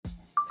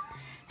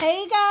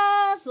Hey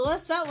guys,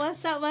 what's up?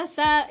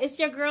 It's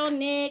your girl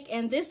Nick,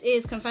 and this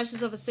is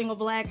Confessions of a Single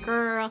Black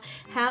Girl.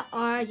 How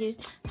are you?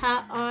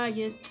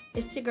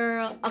 It's your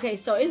girl. Okay,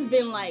 so it's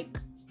been like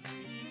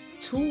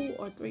 2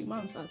 or 3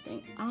 months, I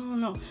think. I don't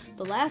know.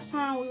 The last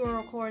time we were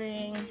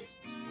recording,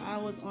 I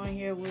was on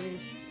here with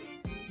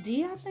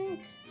D, I think.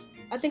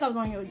 I think I was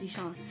on here with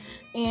Deshaun,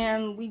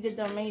 and we did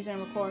the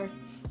amazing record.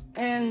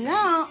 And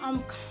now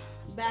I'm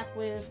back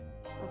with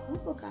a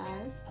group of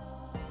guys.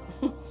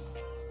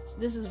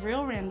 This is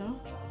real random,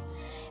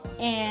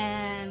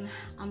 and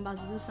I'm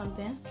about to do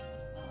something,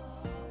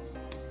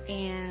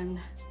 and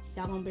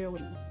y'all gonna bear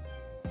with me.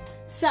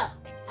 So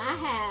I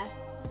have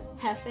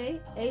Hefe,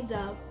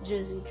 A-Dub,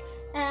 Drizzy,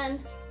 and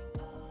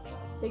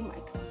Big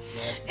Mike.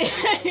 Yes.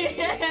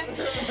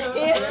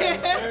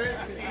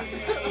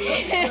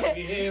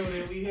 Here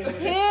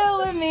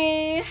with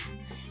me,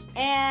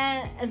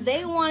 and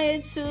they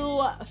wanted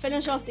to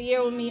finish off the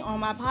year with me on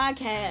my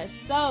podcast,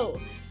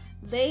 so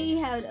they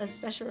had a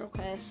special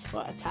request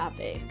for a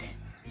topic.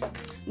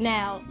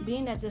 Now,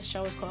 being that this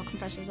show is called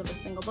Confessions of a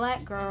Single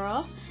Black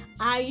Girl,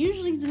 I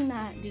usually do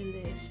not do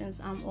this since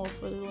I'm all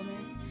for the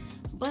women.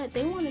 But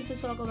they wanted to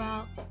talk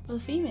about the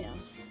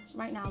females.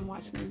 Right now I'm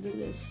watching them do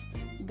this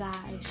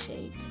guy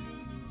shake.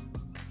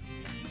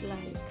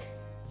 Like,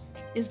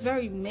 it's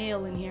very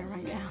male in here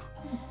right now.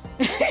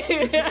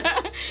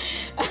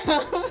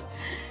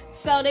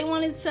 So they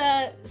wanted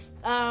to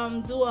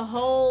do a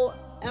whole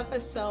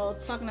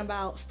episode talking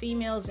about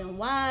females and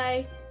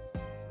why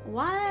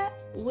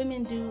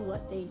women do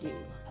what they do,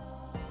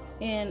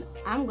 and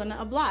I'm gonna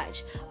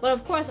oblige, but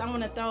of course I'm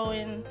gonna throw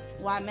in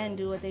why men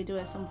do what they do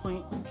at some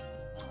point.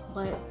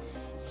 But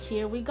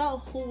here we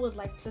go. Who would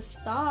like to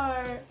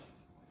start?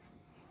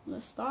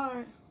 Let's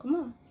start. Come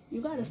on,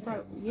 you gotta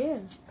start. Yeah.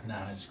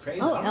 Nah, it's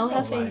crazy. Oh,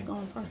 LFA is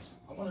going first.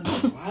 I want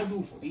to know, why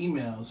do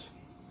females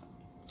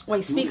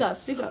speak up.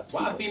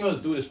 Why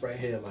females do this right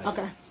here? Like,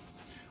 okay,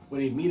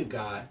 when they meet a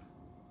guy,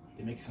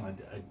 they make it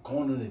sound like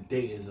going on a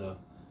date is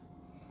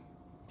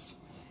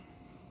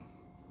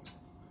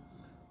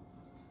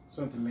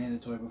something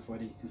mandatory before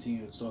they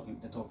continue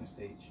the talking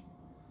stage.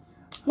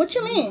 What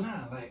you mean?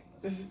 Nah, like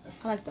this.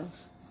 I like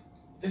those.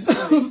 It's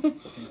like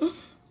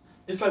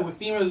it's like with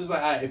females. It's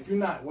like if you're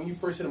not, when you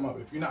first hit them up,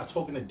 if you're not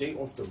talking a date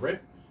off the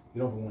rip,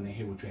 you don't even want to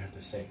hear what you have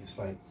to say. It's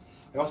like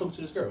I was talking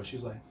to this girl.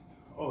 She's like,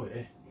 "Oh,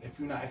 if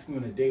you're not asking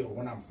me on a date or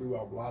when I'm free,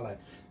 blah blah, like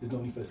there's no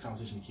need for this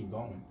conversation to keep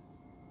going."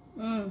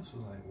 So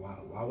like,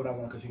 why would I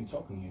want to continue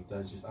talking to you? If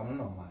that's just, I don't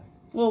know, like.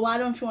 Well, why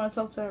don't you want to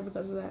talk to her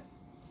because of that?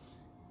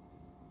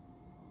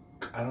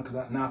 I don't,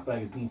 cause now I feel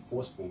like it's being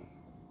forceful.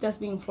 That's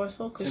being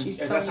forceful because she's.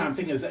 That's how I'm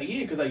thinking. It's like,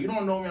 yeah, because like you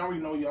don't know me, I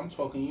already know you. I'm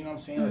talking. You know what I'm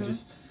saying? Mm-hmm.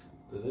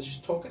 Like let's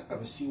just talk it out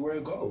and see where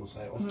it goes.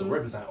 Like off the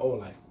rip, it's like, oh,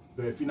 like.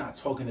 But if you're not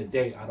talking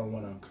today, I don't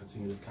want to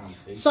continue this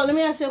conversation. So let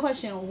me ask you a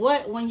question.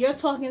 When you're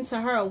talking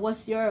to her,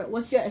 what's your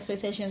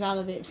expectations out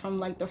of it from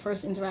like the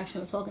first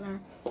interaction of talking to her?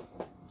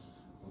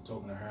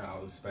 Talking to her, I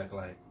would expect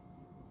like,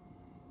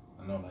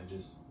 I know, like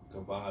just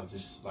good vibes,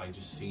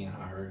 just seeing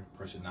how her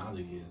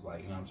personality is,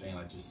 like, you know what I'm saying,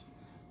 like just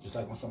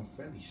like on some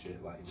friendly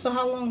shit, like. So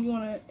how long do you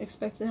want to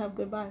expect to have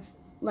good vibes,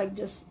 like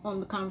just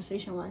on the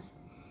conversation wise?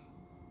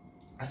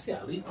 I say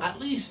at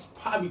least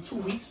probably 2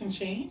 weeks and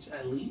change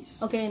at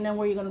least. Okay, and then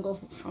where you gonna go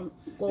from?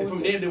 And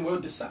from there, then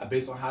we'll decide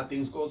based on how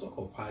things goes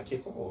off, how I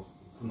kick off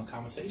from the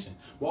conversation.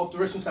 Well, if the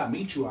rest I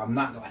meet you, I'm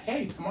not like,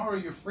 hey, tomorrow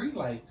you're free,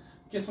 like.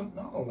 Get some,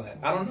 no,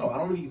 like, I don't know. I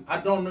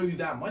don't know you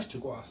that much to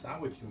go outside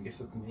with you and get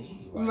something to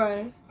eat. Like,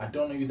 right. I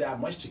don't know you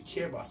that much to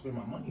care about spending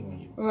my money on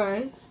you.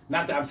 Right.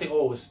 Not that I'm saying,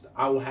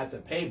 I will have to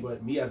pay,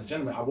 but me as a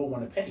gentleman, I will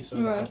want to pay. So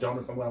it's like, I don't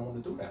know if I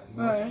want to do that. You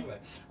know what I'm saying?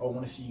 Like, I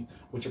want to see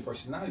what your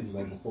personality is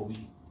like before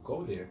we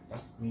go there.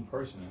 That's me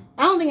personally.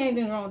 I don't think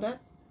anything's wrong with that.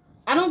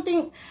 I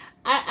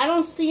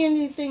don't see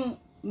anything,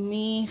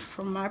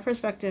 from my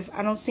perspective,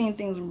 I don't see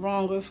anything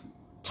wrong with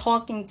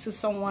talking to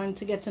someone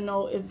to get to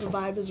know if the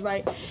vibe is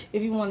right.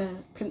 If you want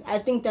to, I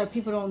think that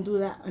people don't do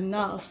that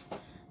enough.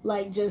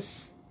 Like,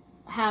 just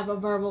have a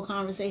verbal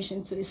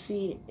conversation to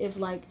see if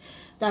like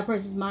that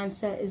person's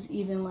mindset is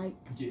even like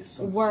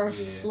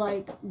worth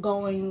like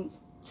going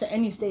to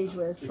any stage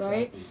with,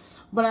 right? Exactly.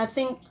 But I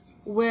think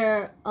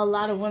where a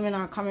lot of women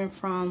are coming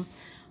from,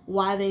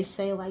 why they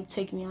say like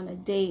take me on a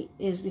date,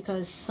 is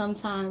because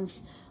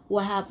sometimes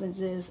what happens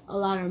is a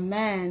lot of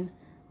men,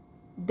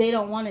 they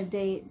don't want to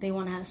date, they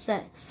want to have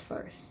sex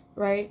first,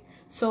 right?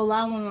 So a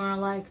lot of women are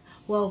like,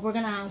 well, if we're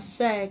going to have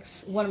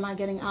sex, what am I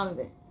getting out of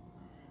it?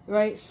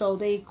 Right? So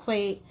they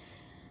equate,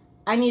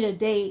 I need a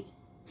date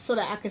so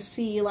that I could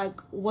see, like,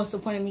 what's the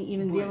point of me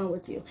even dealing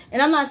with you?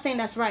 And I'm not saying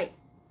that's right.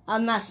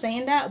 I'm not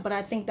saying that, but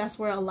I think that's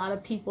where a lot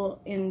of people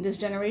in this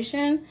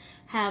generation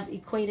have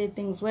equated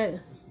things with.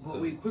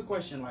 Well, wait, quick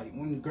question, like,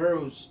 when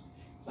girls,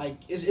 like,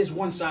 it's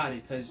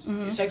one-sided, because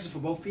sex is for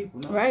both people,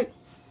 no? Right.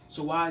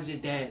 So why is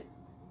it that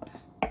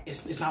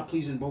it's not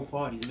pleasing both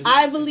parties.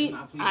 I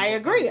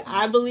agree.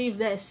 I believe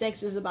that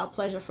sex is about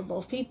pleasure for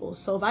both people.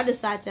 So if I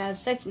decide to have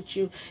sex with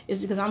you,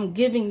 it's because I'm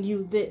giving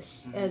you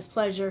this as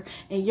pleasure,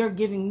 and you're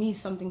giving me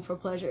something for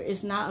pleasure.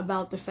 It's not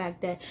about the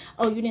fact that,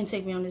 oh, you didn't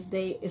take me on this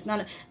date. It's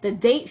not the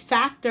date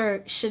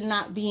factor should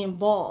not be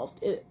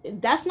involved.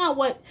 That's not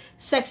what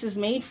sex is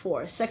made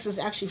for. Sex is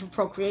actually for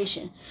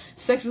procreation.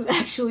 Sex is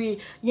actually,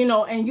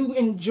 and you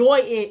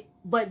enjoy it.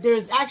 But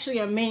there's actually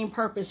a main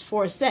purpose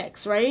for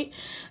sex, right?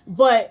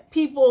 But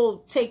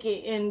people take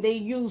it and they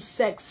use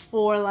sex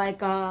for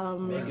like a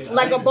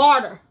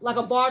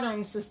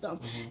bartering system,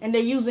 and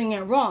they're using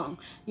it wrong.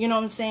 You know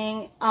what I'm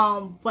saying?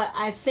 But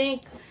I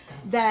think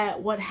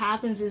that what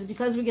happens is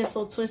because we get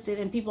so twisted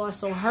and people are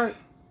so hurt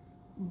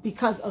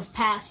because of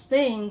past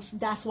things,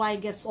 that's why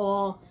it gets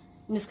all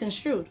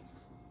misconstrued.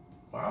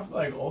 I feel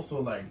like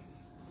also like.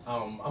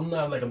 I'm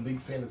not like a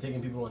big fan of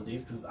taking people on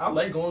dates because I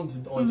like going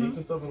on dates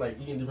and stuff and like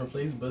eating different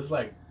places, but it's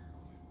like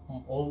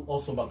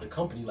also about the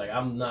company. Like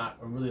I'm not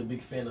really a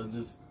big fan of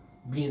just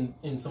being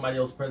in somebody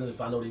else's presence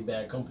if I know they're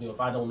bad company or if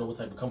I don't know what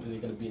type of company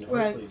they're gonna be in the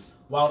first place.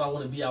 Why would I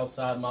want to be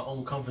outside my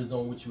own comfort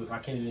zone with you if I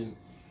can't even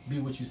be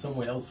with you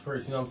somewhere else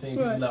first? You know what I'm saying?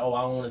 People be like, oh,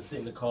 I don't want to sit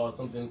in the car or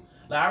something.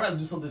 Like I'd rather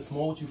do something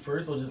small with you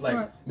first, or just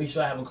like make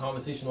sure I have a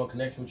conversation or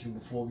connection with you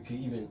before we could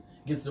even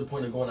get to the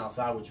point of going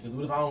outside with you. Because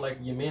what if I don't like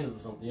your manners or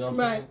something? You know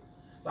what I'm saying?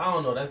 I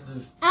don't know. That's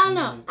just. I don't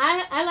know.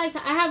 I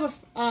have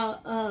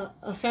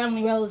a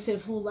family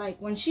relative who like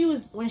when she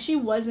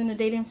was in the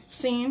dating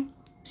scene.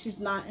 She's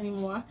not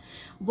anymore,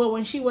 but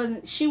when she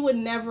wasn't, she would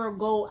never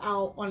go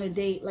out on a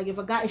date. Like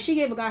if she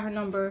gave a guy her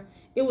number,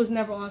 it was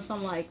never on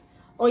some like,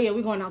 oh yeah,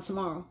 we're going out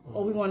tomorrow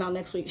or we're going out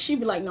next week.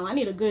 She'd be like, no, I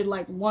need a good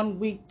like 1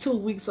 week, 2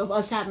 weeks of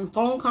us having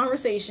phone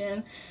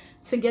conversation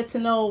to get to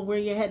know where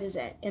your head is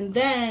at, and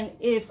then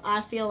if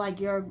I feel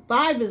like your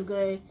vibe is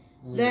good.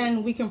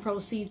 Then we can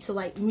proceed to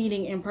like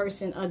meeting in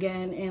person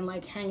again and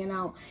like hanging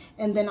out,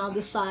 and then I'll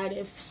decide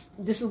if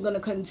this is going to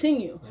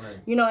continue.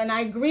 And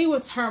I agree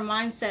with her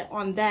mindset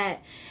on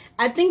that.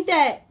 I think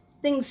that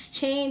things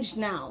change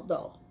now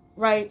though,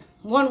 right?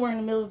 One, we're in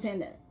the middle of a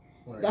pandemic.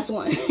 That's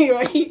one,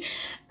 right?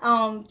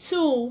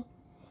 Two,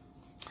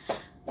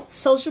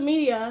 social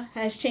media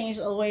has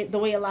changed the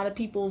way a lot of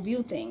people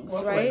view things,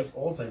 right? Like it's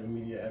all type of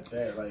media at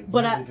that, like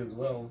music as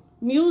well.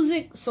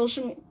 Music,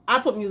 I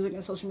put music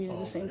and social media in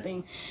the same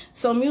thing.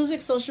 So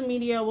music, social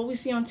media, what we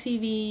see on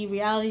TV,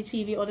 reality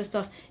TV, all this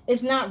stuff,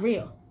 it's not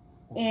real.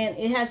 And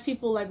it has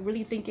people like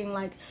really thinking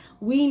like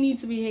we need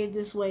to behave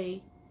this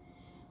way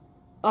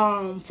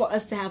for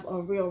us to have a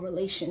real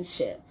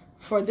relationship.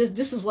 For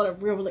this is what a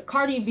real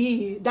Cardi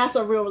B, that's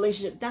a real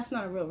relationship. That's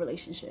not a real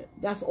relationship.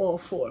 That's all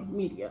for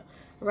media.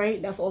 Right?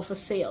 That's all for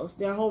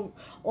sales.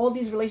 All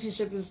these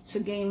relationships is to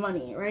gain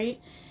money, right?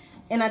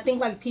 And I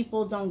think like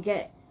people don't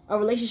get a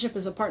relationship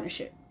is a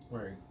partnership.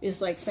 Right. It's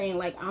like saying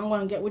like I'm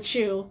gonna get with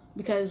you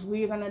because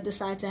we're gonna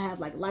decide to have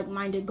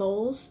like-minded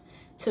goals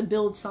to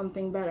build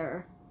something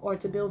better or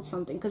to build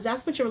something, because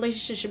that's what your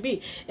relationship should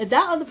be. If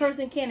that other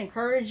person can't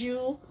encourage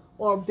you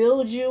or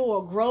build you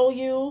or grow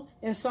you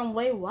in some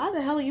way, why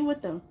the hell are you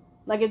with them?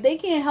 Like, if they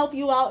can't help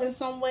you out in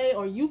some way,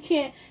 or you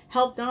can't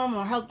help them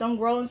or help them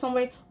grow in some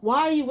way,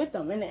 why are you with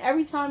them? And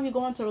every time you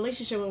go into a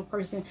relationship with a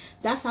person,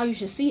 that's how you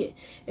should see it.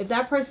 If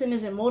that person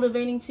isn't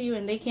motivating to you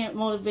and they can't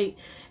motivate,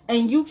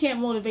 and you can't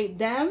motivate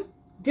them,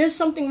 there's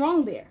something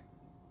wrong there.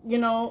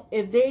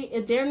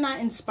 If they're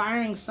not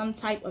inspiring some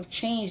type of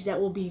change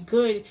that will be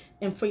good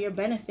and for your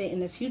benefit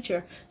in the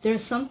future,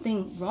 there's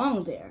something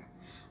wrong there.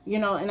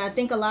 And I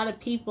think a lot of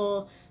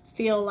people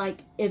feel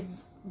like if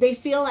they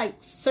feel like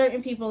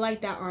certain people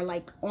like that are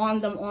like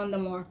on them,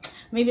 or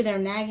maybe they're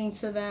nagging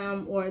to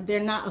them, or they're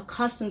not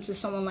accustomed to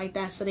someone like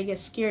that, so they get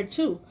scared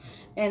too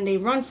and they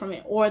run from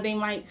it. Or they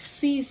might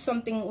see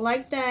something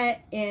like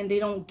that and they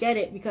don't get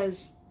it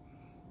because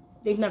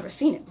they've never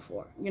seen it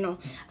before.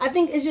 I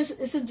think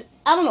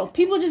I don't know,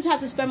 people just have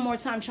to spend more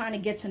time trying to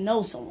get to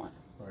know someone.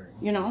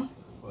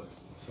 But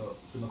so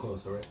Nicole,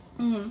 right?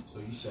 So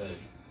you said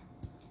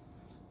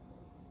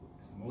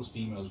most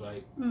females,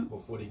 right,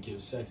 before they give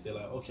sex, they're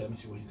like, okay, let me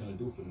see what he's going to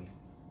do for me.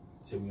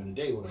 Take me on a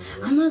date or whatever,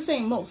 right? I'm not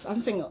saying most.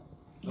 I'm saying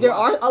there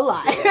are a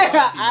lot.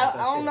 I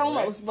don't know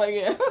most, but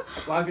yeah.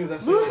 A lot of people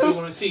that say what they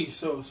want to see.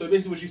 So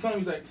basically what she's telling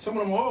me is like, some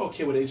of them are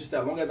okay with it. Just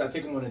that long as I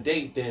take them on a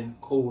date, then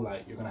cool,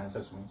 like, you're going to have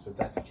sex with me. So if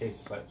that's the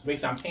case, it's like, so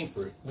basically I'm paying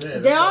for it. Yeah,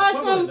 there are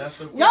some,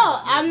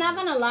 I'm not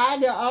going to lie,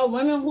 there are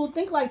women who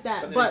think like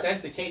that. But if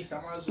that's the case,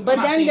 I might as well. But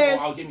I'm then saying, there's,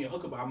 I'll give me a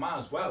hookup, I might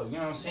as well. You know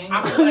what I'm saying?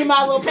 You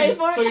might as well pay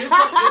for it? So you're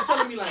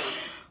telling me like,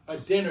 a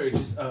dinner,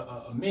 just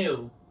a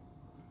meal.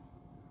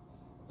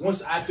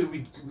 Once after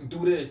we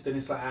do this, then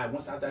it's like, all right,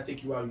 once after I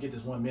take you out, you get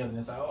this one meal, and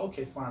it's like, oh,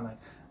 okay, fine. Like,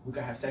 we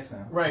gotta have sex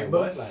now. Right, like,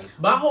 but what? Like,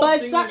 my whole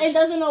But thing it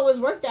doesn't always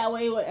work that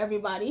way with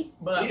everybody.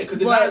 but yeah,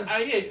 because but-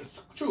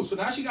 it's true. So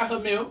now she got her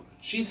meal.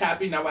 She's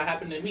happy. Now what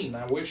happened to me?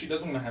 Now what if she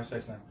doesn't want to have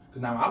sex now?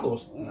 Because now I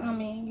lost. I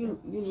mean, you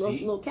lost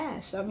a little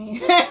cash. I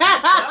mean,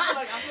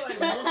 I feel like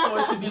most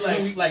stores should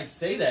be like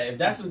say that if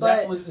that's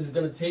But what it's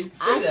gonna take.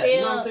 Say I that. You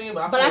know feel- what I'm saying?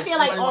 but I feel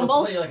like everybody on wanna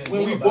both- play like a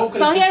when we game both about could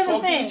So have here's just the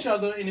talked to thing. each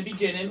other in the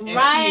beginning and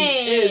Right.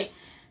 see if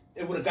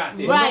it would have got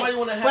there. Right. Nobody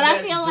wanna have But I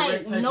that feel direct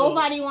like type of-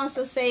 nobody wants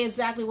to say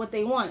exactly what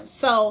they want.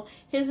 So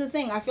here's the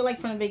thing. I feel like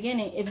from the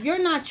beginning, if you're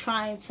not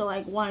trying to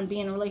like one,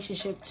 be in a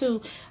relationship,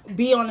 two,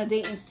 be on a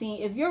dating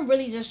scene, if you're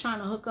really just trying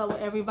to hook up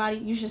with everybody,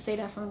 you should say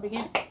that from the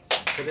beginning.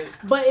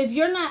 But if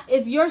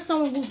you're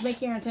someone who's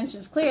making your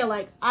intentions clear,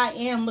 like I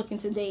am looking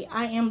to date,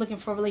 I am looking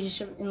for a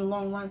relationship in the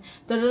long run,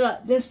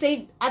 then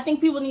stay. I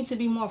think people need to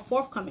be more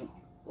forthcoming.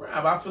 Right,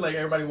 but I feel like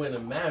everybody wearing a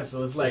mask,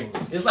 so it's like I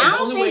the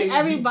don't only think way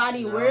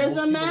everybody wears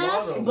a most people are,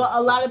 mask, though. but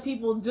a lot of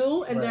people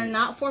do, and they're Right.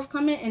 not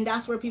forthcoming, and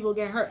that's where people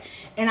get hurt.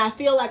 And I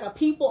feel like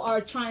people are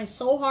trying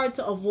so hard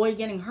to avoid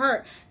getting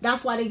hurt.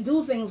 That's why they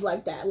do things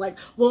like that. Like,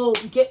 well,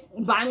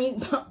 buy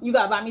me, you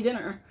gotta buy me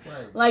dinner.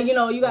 Right. Like,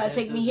 you gotta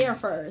take me here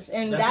first,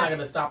 and That's not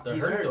gonna stop the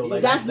hurt though.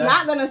 Like, that's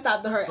not gonna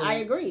stop the hurt. so- I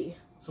agree.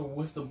 So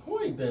what's the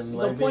point then? The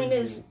Like, point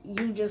is,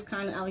 basically? you just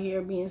kind of out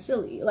here being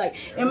silly. Like,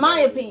 in my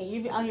opinion,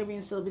 you be out here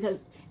being silly because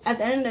at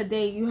the end of the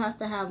day, you have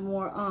to have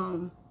more.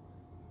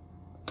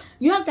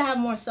 You have to have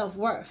more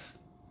self-worth,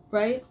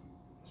 right?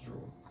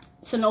 True.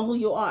 To know who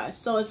you are.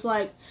 So it's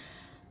like,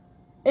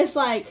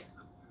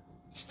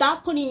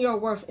 stop putting your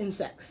worth in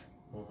sex.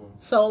 Mm-hmm.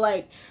 So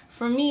like,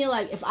 for me,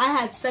 like if I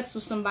had sex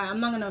with somebody, I'm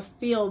not gonna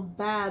feel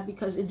bad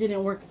because it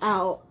didn't work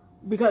out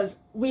because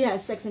we had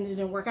sex and it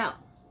didn't work out,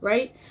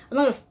 right? I'm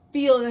not gonna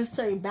feel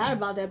necessarily bad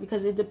about that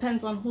because it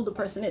depends on who the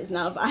person is.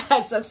 Now, if I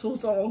had sex with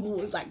someone who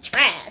was like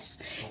trash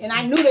and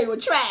I knew they were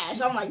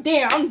trash, I'm like,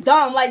 damn, I'm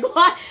dumb. Like,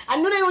 why?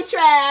 I knew they were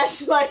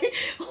trash. Like,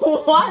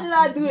 why did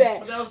I do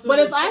that? But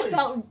if I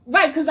felt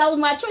right, because that was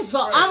my choice.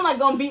 So Right. I'm like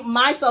gonna beat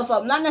myself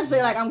up. Not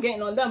necessarily like I'm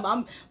getting on them, but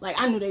I'm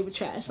like, I knew they were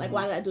trash. Like,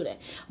 why did I do that?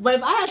 But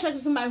if I had sex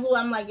with somebody who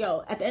I'm like,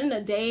 yo, at the end of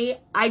the day,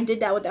 I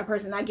did that with that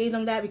person. I gave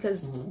them that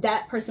because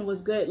that person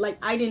was good. Like,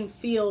 I didn't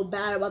feel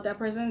bad about that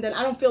person. Then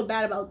I don't feel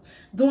bad about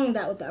doing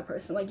that with that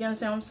person. Like, you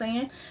understand what I'm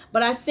saying?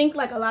 But I think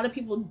like a lot of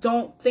people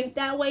don't think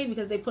that way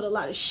because they put a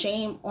lot of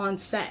shame on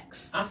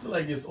sex. I feel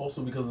like it's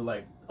also because of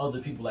like other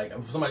people. Like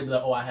if somebody be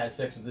like, "Oh, I had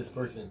sex with this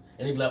person,"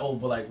 and they be like, "Oh,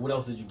 but like, what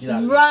else did you get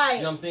out of it?" Right. You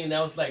know what I'm saying?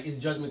 Now it's like it's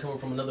judgment coming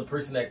from another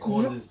person that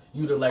causes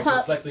you to like Huh.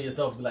 reflect on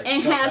yourself, and be like,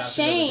 And "Fuck, have I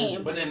should never do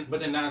shame." this." But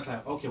then now it's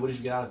like, okay, what did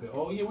you get out of it?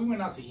 Oh yeah, we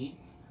went out to eat.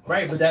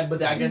 Right, but I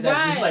guess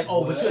that it's Right. like,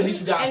 oh, but you, at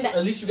least you got And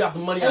at least you got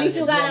some money. At out least of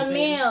you it, know got what a I'm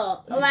saying?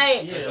 meal.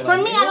 Like, Yeah, for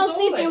like, me, I don't meal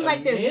see though, things like like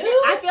a this.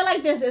 meal? I feel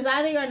like this is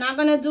either you're not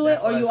gonna do it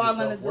That's or why you it's a are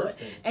gonna do self-worth it,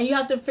 thing. and you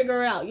have to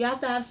figure it out. You have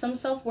to have some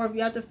self-worth.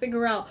 You have to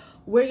figure out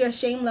where your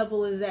shame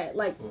level is at.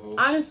 Like,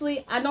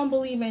 honestly, I don't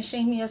believe in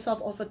shaming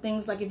yourself off of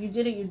things. Like, if you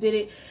did it, you did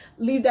it.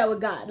 Leave that with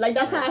God. Like,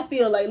 that's how I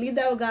feel. Like, leave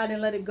that with God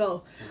and let it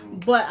go.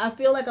 But I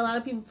feel like a lot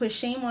of people put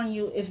shame on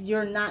you if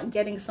you're not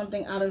getting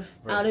something out of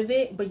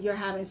it, but you're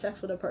having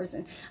sex with a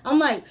person. I'm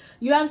like,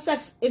 you have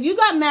sex. If you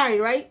got married,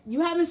 right?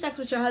 You having sex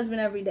with your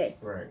husband every day.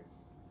 Right.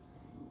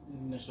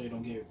 Necessarily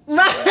don't get it.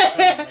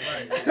 Right.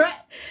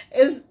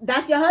 Right.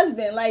 That's your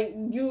husband. Like,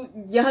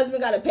 your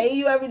husband gotta pay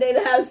you every day to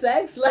have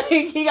sex. Like,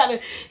 he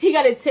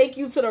gotta take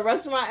you to the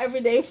restaurant every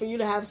day for you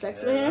to have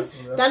sex with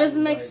him. That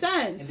doesn't make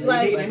sense. And then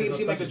Like, they make it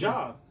seem like a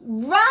job.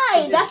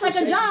 right, that's like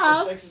a If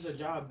job. sex is a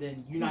job,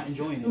 then you're not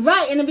enjoying it.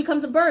 Right, and it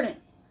becomes a burden.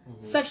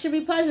 Sex should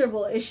be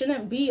pleasurable. It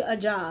shouldn't be a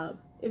job.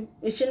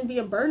 It shouldn't be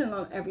a burden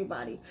on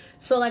everybody.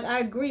 So, like, I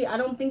agree. I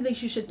don't think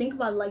that you should think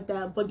about it like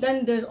that. But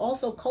then there's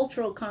also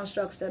cultural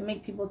constructs that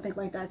make people think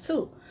like that,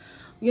 too.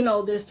 You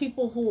know, there's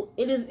people who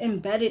it is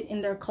embedded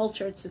in their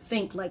culture to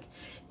think, like,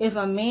 if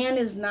a man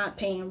is not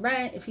paying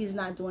rent, if he's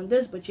not doing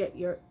this, but yet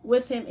you're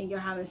with him and you're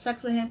having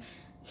sex with him,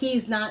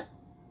 he's not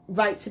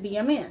right to be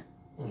a man,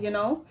 you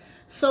know?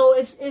 So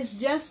it's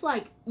just,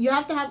 like, you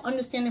have to have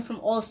understanding from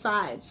all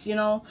sides, you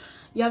know?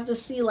 You have to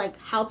see, like,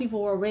 how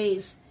people were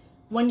raised.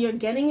 When you're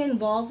getting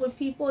involved with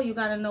people, you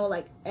got to know,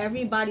 like,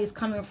 everybody's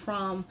coming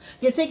from...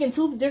 You're taking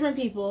two different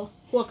people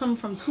who are coming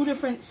from two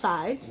different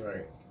sides.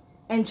 Right.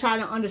 And trying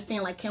to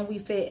understand, like, can we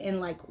fit in,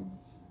 like,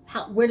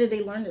 where did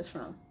they learn this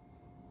from?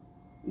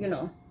 You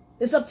know?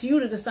 It's up to you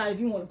to decide if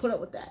you want to put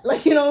up with that.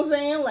 Like, you know what I'm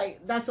saying?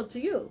 Like, that's up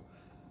to you.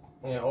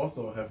 And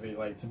also, Hefe,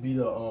 like to be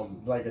the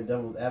like a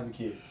devil's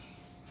advocate,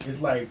 it's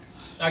like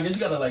I guess you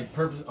gotta like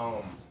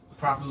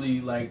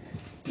properly like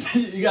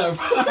you gotta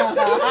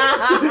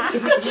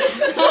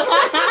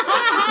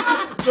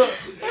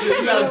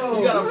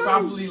you gotta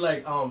properly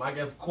like I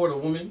guess court a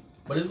woman.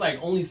 But it's like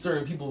only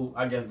certain people,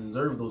 I guess,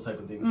 deserve those type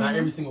of things. Not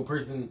every single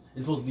person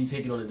is supposed to be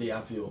taken on a date, I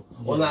feel.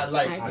 Or not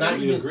like I not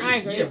even agree. I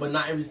agree. Yeah, but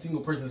not every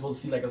single person is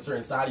supposed to see like a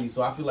certain side of you.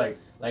 So I feel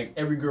like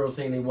every girl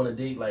saying they want to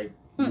date, like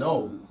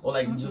no. Or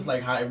like just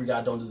like how every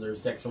guy don't deserve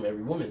sex from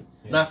every woman.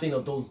 Yeah. Not saying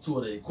that those two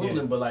are the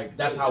equivalent, but like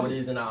that's how it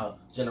is in our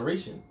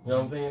generation. You know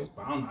what I'm saying?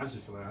 But I don't know. I just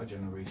feel like our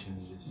generation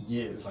is just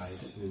Yeah,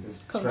 it's it's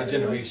like, Correct. our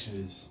generation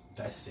is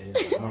That's it.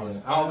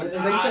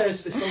 Like you said,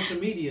 it's social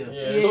media.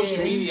 Yeah. Social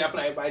media, I feel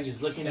like everybody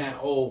just looking at,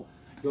 oh,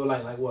 yo,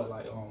 like what?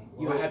 Like,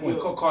 what happened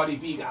when Cardi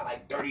B got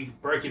like 30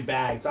 Birkin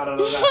bags? Da, da,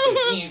 da, da.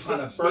 He ain't trying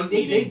to Birkin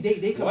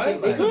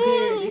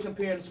They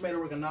compare somebody that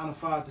work a 9 to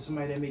 5 to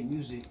somebody that make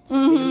music. They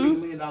can make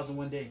 $1 million in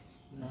one day.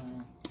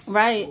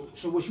 Right.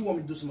 So what you want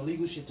me to do some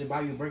illegal shit to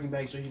buy you a Birkin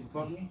bag so you can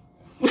fuck me?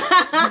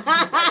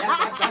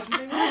 That's what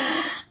they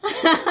want.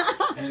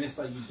 And it's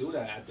like you do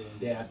that at the end of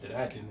the day. After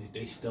that, then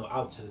they still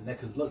out to the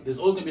next. Look, there's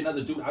always gonna be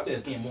another dude out there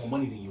that's getting more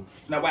money than you.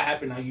 Now what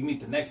happened? Now you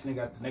meet the next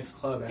nigga at the next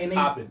club that's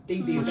popping,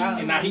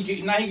 and now he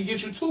can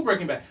get you 2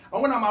 Birkin bags. I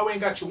went out my way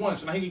and got you 1,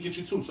 so now he can get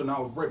you 2. So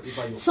now it's ripped.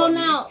 Like, so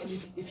now,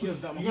 if you know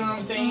what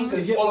I'm saying?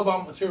 Because it's all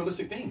about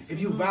materialistic things. If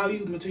you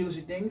value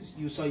materialistic things,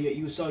 you sell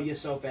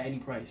yourself at any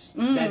price.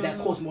 That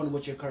costs more than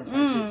what your current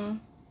price is.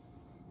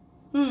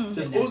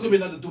 There's always gonna be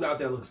another dude out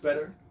there that looks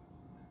better,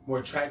 more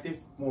attractive,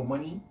 more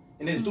money.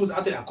 And there's dudes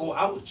out there that go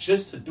out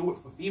just to do it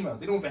for females.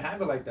 They don't even have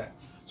it like that.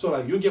 So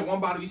like you get 1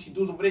 bottle, you see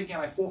dudes over there getting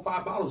like 4 or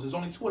 5 bottles. There's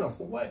only 2 of them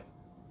for what?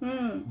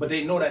 But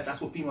they know that that's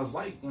what females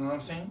like. You know what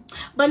I'm saying?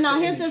 But now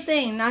here's the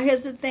thing.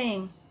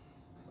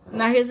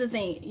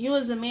 You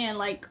as a man,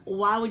 like,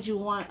 why would you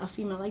want a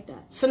female like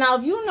that? So now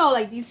if you know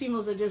like these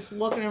females are just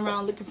walking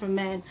around looking for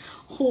men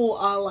who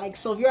are like,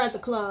 so if you're at the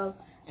club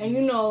and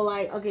you know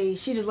like, okay,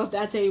 she just left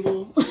that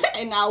table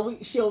and now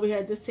she over here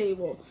at this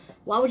table.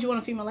 Why would you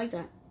want a female like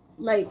that?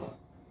 Like,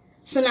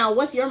 so now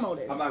what's your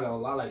motive? I'm not gonna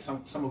lie, like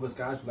some of us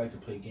guys would like to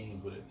play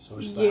games with it. So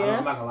it's like,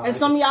 I'm not gonna lie. And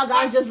some of y'all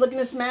guys just looking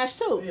to smash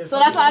too. Yeah, so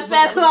that's why I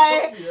said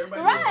like,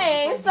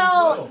 right.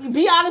 So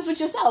be honest with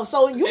yourself.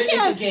 So you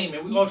can't. It's a game,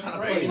 and we all trying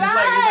to play.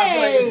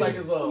 Right.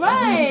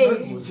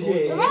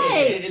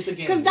 Right. It's a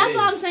game. Because that's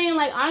what I'm saying.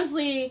 Like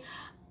honestly,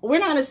 we're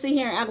not gonna sit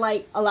here and act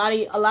like a lot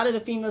of the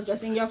females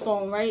that's in your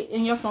phone, right?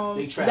 In your phone,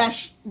 they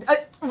trash.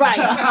 That's right,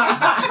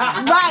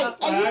 right.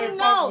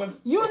 And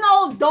you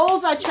know,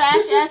 those are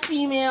trash ass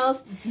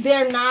females.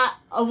 They're not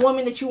a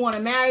woman that you want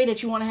to marry,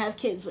 that you want to have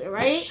kids with,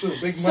 right? Sure,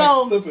 Big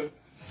Mike slipping.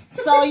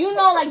 So you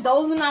know, like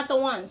those are not the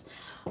ones.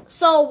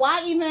 So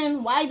why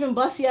even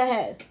bust your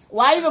head?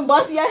 Why even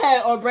bust your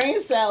head or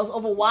brain cells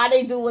over why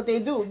they do what they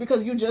do?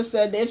 Because you just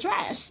said they're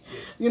trash.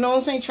 You know what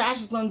I'm saying?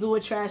 Trash is gonna do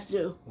what trash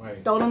do.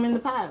 Right. Throw them in the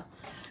pile.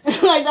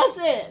 Like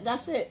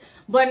that's it.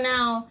 But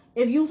now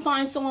if you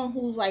find someone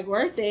who's like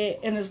worth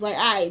it and it's like,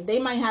 all right, they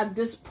might have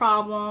this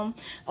problem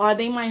or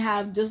they might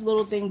have this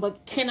little thing,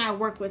 but can I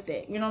work with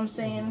it? You know what I'm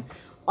saying?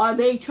 Are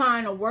they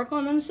trying to work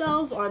on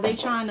themselves or are they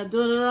trying to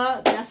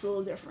da-da-da? That's a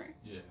little different.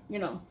 Yeah. You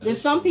know,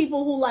 there's some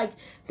people who like,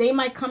 they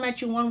might come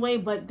at you one way,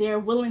 but they're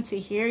willing to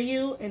hear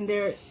you and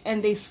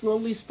they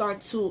slowly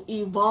start to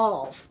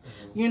evolve,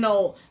 you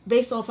know,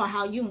 based off of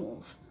how you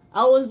move.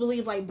 I always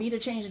believe like be the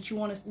change that you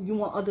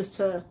want others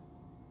to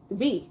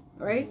be,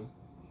 right?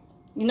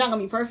 You're not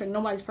gonna be perfect.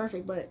 Nobody's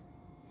perfect, but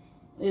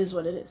it is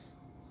what it is.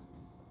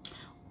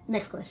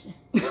 Next question.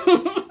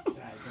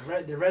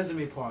 The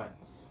resume part.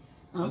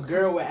 Okay. A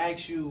girl will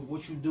ask you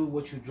what you do,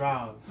 what you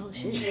drive. Oh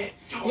shit!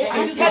 Yeah.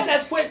 I just got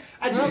that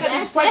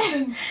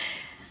question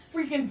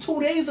freaking 2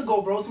 days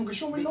ago, bro. Some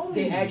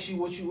they ask you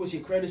what's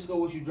your credit score,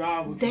 what you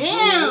drive, what you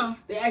do.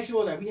 They ask you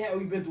all that.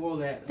 We've been through all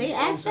that. They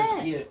ask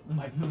that. Yeah,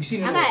 like we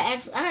seen it. I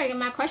gotta get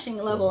my question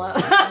level up.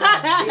 They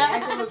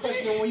ask you the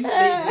question when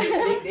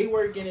they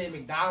working in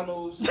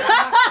McDonald's.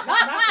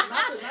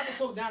 Not to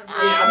talk down.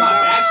 I'm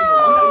not bashing.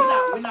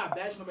 We're not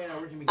bashing nobody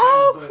that working in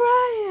McDonald's.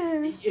 Oh,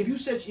 crying. If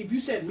you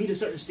set meet a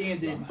certain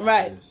standard,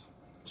 right.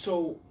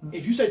 So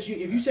if you set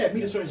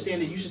meet a certain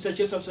standard, you should set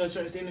yourself to a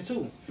certain standard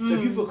too. So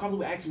if you feel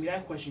comfortable asking me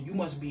that question, you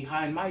must be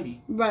high and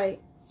mighty. Right.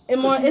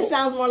 It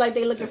sounds more like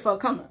they looking for a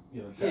come up.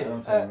 Yeah,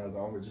 I'm telling you,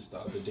 I was just the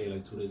other day,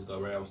 like 2 days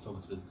ago, right? I was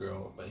talking to this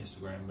girl on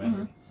Instagram,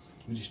 man.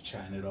 We just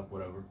chatting it up,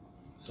 whatever.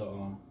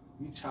 So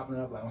we chopping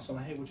it up, like, I'm saying,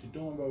 hey, what you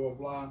doing, blah blah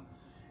blah.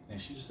 And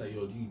she just like,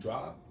 yo, do you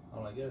drive?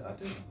 I'm like, yeah, I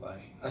do.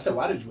 Like, I said,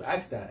 why did you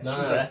ask that? And no, she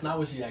was that's not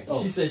what she asked.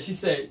 Oh. She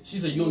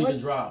said you don't even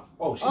drive.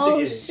 Oh, she said,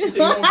 yeah. She said you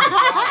don't even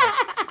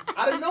drive.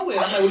 I didn't know it.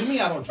 I'm like, what do you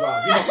mean I don't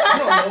drive? You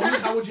don't know me.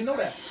 How would you know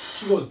that?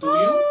 She goes, do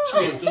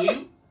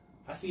you?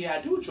 I said, yeah,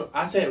 I do drive.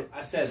 I said,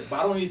 but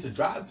I don't need to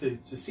drive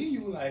to see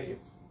you. Like, if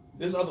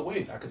there's other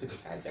ways. I could take a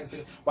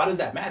taxi. Why does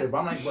that matter? But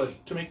I'm like,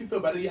 but to make you feel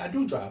better, yeah, I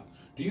do drive.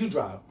 Do you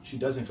drive? She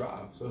doesn't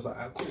drive. So it's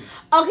like, cool.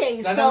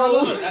 Okay,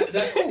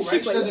 that's cool,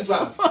 right? She doesn't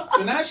drive.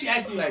 So now she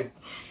asks me, like,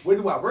 where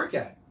do I work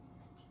at?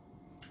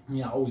 I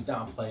mean, I always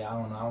downplay. I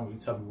don't really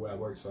tell me where I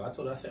work. So I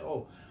told her, I said,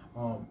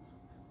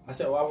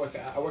 I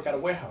work at a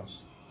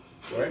warehouse.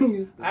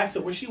 Right? I asked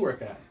her where she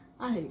work at.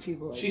 I hate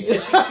people like she said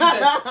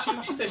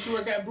she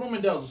work at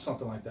Bloomingdale's or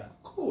something like that.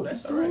 Cool,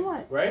 that's all right.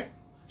 What? Right?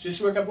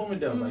 She work at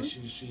Bloomingdale's. Like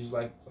she's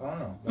like, I don't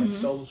know, like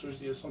sales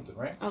associate or something,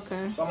 right?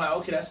 Okay. So I'm like,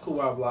 okay, that's cool,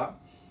 blah blah.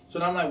 So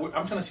now I'm like,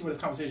 I'm trying to see where the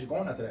conversation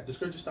going after that. This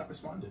girl just stopped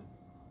responding.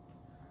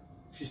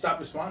 She stopped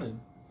responding.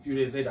 A few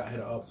days later, I hit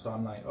her up. So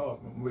I'm like, oh,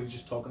 were you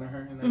just talking to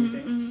her and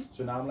everything?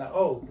 So now I'm like,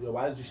 oh, yo,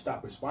 why did you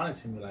stop responding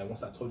to me? Like,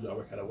 once I told you I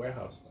work at a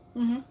warehouse.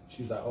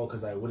 She was like, oh,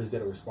 because, like, what is there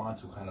to respond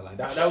to? Kind of like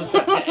that. That was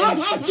the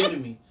energy she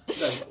giving me.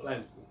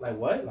 Like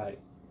what? Like,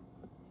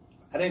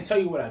 I didn't tell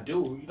you what I do.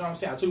 You know what I'm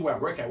saying? I told you where I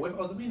work at. What if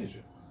I was a manager?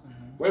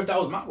 What if that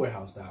was my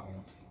warehouse that I owned?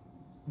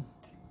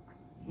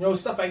 You know,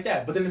 stuff like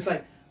that. But then it's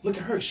like, look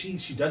at her. She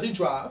doesn't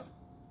drive.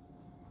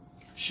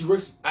 She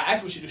works. I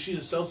asked what she do. She's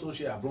a sales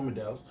associate at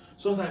Bloomingdale's.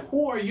 So it's like,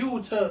 who are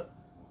you to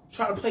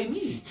try to play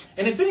me?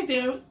 And if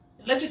anything,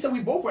 let's just say we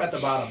both were at the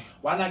bottom.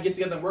 Why not get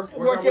together and work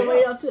your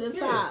way up to the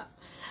top?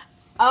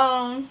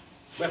 I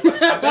bet you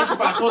if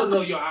I told her,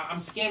 though, yo, I'm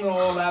scamming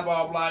all that,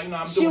 blah, blah, you know,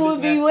 I'm doing this. She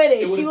would be with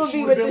it. She would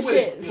be with the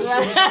shit.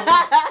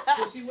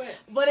 Pussy wet.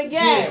 But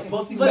again,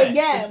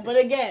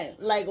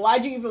 like,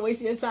 why'd you even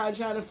waste your time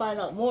trying to find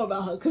out more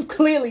about her? Because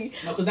clearly.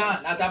 No, because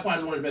now, at that point, I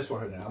just wanted to mess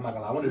with her now. I'm not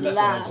gonna lie. I wanted to mess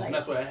with her, just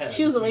mess with her head.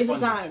 She was a waste of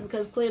time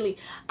because clearly.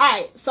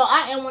 Alright, so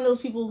I am one of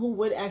those people who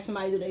would ask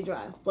somebody, do they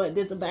drive? But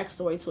there's a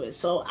backstory to it.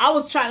 So I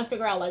was trying to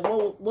figure out, like,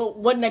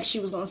 what next she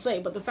was going to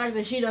say. But the fact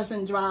that she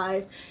doesn't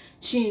drive,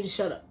 she needs to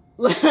shut up.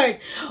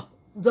 Like,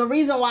 the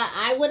reason why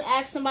I would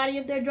ask somebody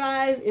if they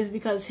drive is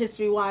because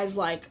history-wise,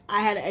 like,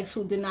 I had an ex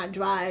who did not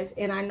drive,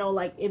 and I know,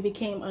 like, it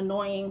became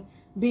annoying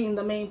being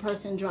the main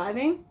person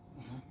driving,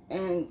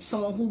 and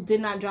someone who did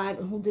not drive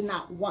and who did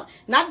not want,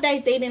 not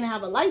that they didn't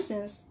have a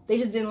license, they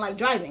just didn't like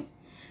driving.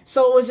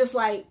 So it was just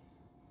like,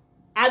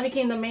 I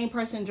became the main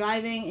person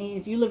driving, and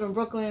if you live in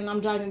Brooklyn and I'm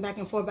driving back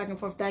and forth,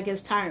 that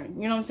gets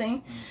tiring. You know what I'm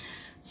saying?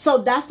 So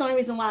that's the only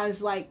reason why I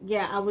was like,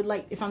 yeah, I would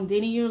like, if I'm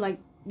dating you, like,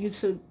 you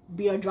to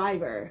be a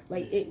driver.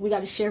 Like, we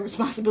got to share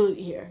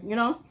responsibility here, you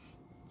know?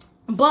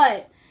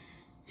 But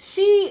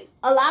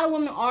a lot of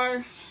women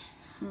are,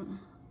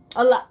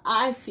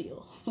 I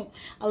feel,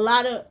 a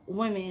lot of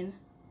women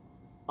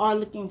are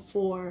looking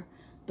for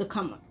the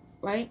come up,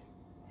 right?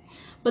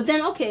 But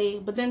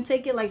then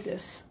take it like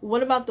this.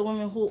 What about the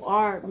women who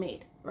are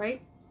made,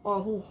 right?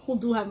 Or who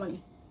do have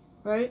money,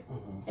 right?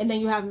 Mm-hmm. And then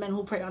you have men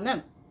who prey on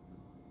them,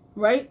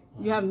 right?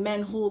 Mm-hmm. You have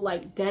men who,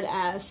 like, dead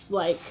ass,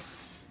 like,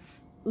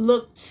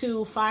 look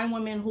to find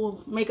women who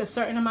make a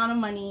certain amount of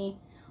money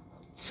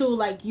to,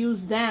 like,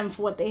 use them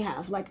for what they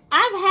have. Like,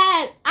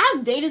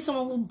 I've dated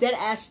someone who dead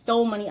ass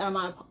stole money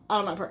out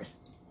of my purse.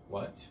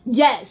 What?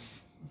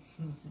 Yes.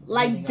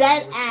 Like,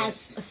 dead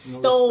ass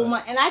stole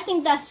money. And I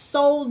think that's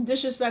so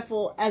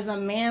disrespectful as a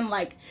man.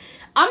 Like,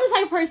 I'm the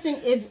type of person,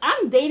 if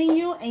I'm dating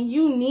you and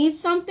you need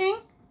something,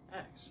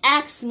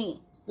 ask me.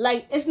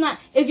 Like, it's not,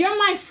 if you're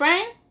my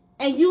friend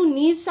and you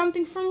need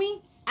something from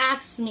me,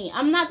 ask me.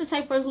 I'm not the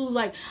type of person who's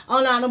like,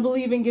 oh no, I don't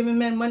believe in giving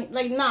men money.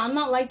 Like, no, I'm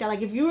not like that.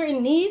 Like, if you're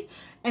in need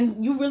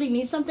and you really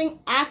need something,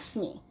 ask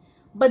me.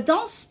 But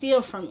don't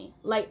steal from me.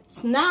 Like,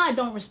 now I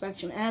don't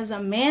respect you. And as a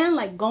man,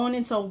 like, going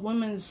into a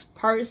woman's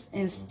purse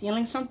and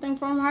stealing something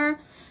from her,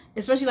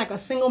 especially like a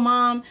single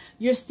mom,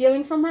 you're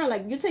stealing from her,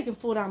 like, you're taking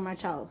food out of my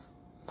child's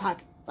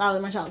pocket, out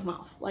of my child's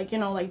mouth. Like, you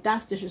know, like,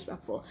 that's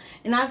disrespectful.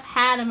 And I've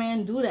had a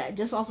man do that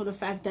just off of the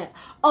fact that,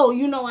 oh,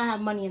 you know I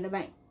have money in the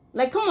bank.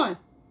 Like, come on.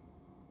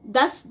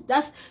 That's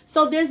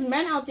so there's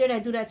men out there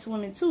that do that to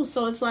women too.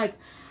 So it's like,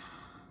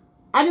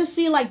 I just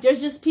see, like, there's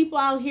just people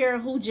out here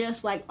who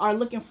just, like, are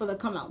looking for the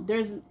come out.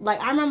 There's, like,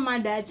 I remember my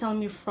dad telling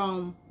me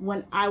from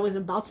when I was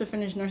about to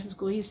finish nursing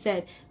school, he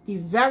said, be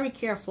very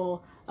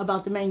careful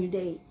about the men you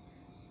date,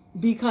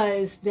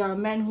 because there are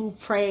men who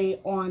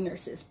prey on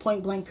nurses,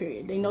 point blank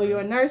period. They know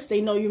you're a nurse,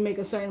 they know you make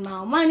a certain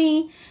amount of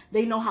money,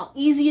 they know how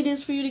easy it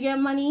is for you to get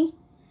money.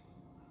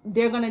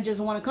 They're going to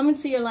just want to come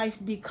into your life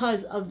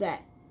because of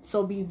that.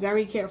 So be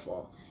very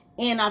careful.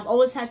 And I've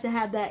always had to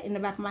have that in the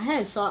back of my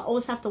head. So I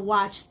always have to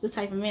watch the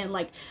type of man.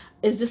 Like,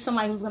 is this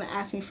somebody who's going to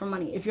ask me for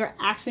money? If you're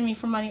asking me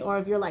for money, or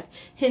if you're, like,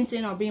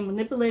 hinting or being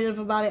manipulative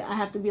about it, I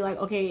have to be like,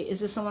 okay,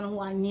 is this someone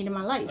who I need in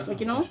my life? That's, like,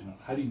 you know?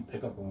 How do you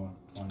pick up on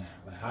that?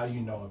 Like, how do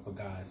you know if a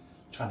guy's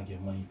trying to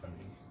get money from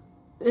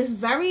you? It's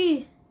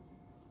very...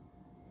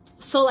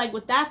 So, like,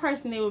 with that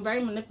person, they were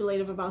very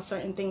manipulative about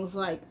certain things.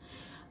 Like,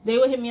 they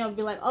would hit me up and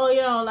be like, oh,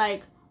 you know,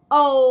 like,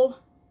 oh,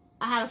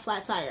 I had a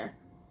flat tire.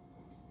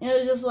 And it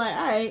was just like,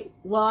 all right,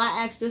 well,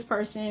 I asked this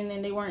person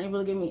and they weren't able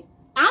to give me.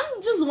 I'm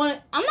not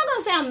going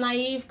to say I'm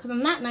naive, because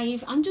I'm not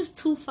naive. I'm just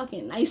too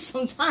fucking nice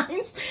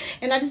sometimes.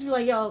 And I just be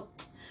like, yo,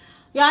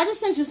 I just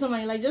sent you some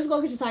money. Like, just go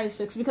get your tires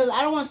fixed, because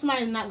I don't want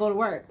somebody to not go to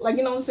work. Like,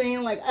 you know what I'm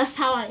saying? Like, that's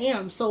how I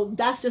am. So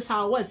that's just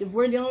how it was. If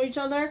we're dealing with each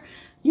other,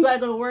 you got to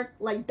go to work.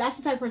 Like, that's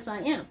the type of person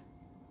I am.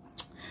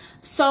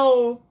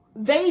 So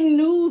they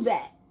knew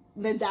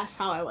that's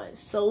how I was.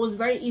 So it was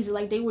very easy.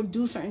 Like, they would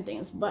do certain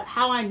things. But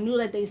how I knew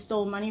that they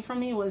stole money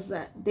from me was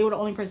that they were the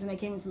only person that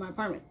came into my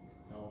apartment.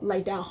 Oh.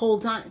 Like, that whole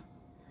time.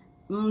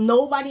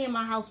 Nobody in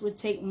my house would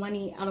take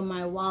money out of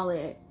my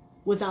wallet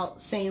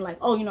without saying, like,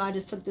 oh, you know, I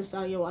just took this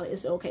out of your wallet.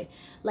 It's okay.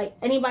 Like,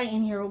 anybody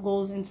in here who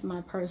goes into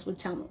my purse would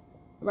tell me.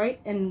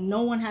 Right? And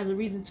no one has a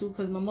reason to,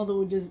 because my mother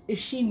would just, if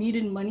she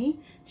needed money,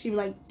 she'd be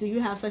like, do you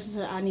have such and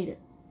such? I need it.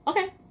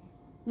 Okay.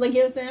 Like,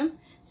 you understand?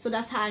 So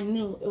that's how I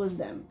knew it was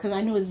them, because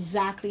I knew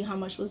exactly how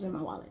much was in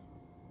my wallet.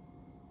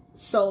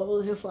 So it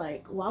was just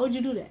like, why would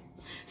you do that?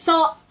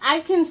 So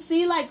I can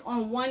see, like,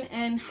 on one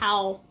end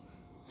how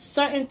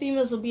certain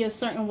females will be a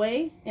certain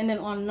way, and then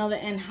on another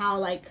end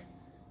how it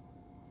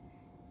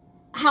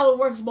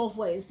works both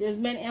ways. There's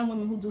men and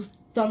women who do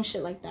dumb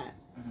shit like that.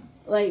 Mm-hmm.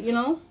 Like, you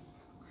know?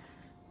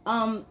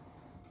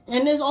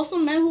 And there's also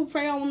men who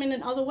prey on women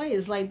in other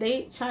ways. Like,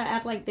 they try to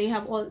act like they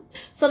have all.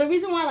 So the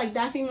reason why, like,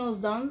 that female is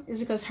dumb is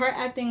because her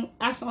asking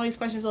all these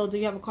questions. Oh, do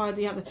you have a car?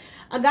 Do you have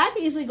a guy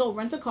can easily go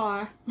rent a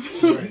car.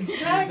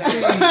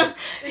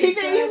 Exactly. He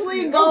can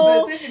easily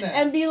go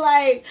and be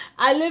like,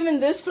 I live in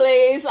this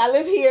place, I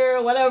live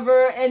here,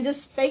 whatever, and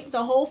just fake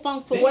the whole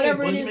funk for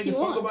whatever it is he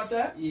wants. About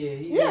that? Yeah,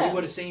 he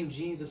wore the same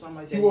jeans or something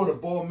like that. He wore the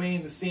ball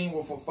mains and seen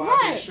for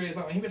 5 days straight or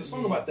something. He made a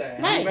song about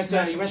that.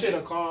 Right. He rented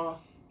a car.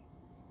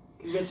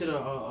 He rented a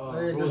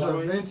Rolls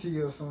Royce.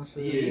 Venti or some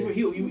shit. Yeah,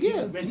 he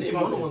rented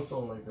something. One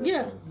song like that.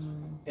 Yeah.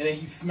 And then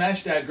he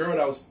smashed that girl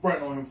that was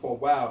fronting on him for a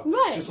while.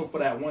 Right. Just for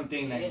that one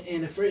thing that...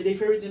 And they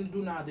favorite thing to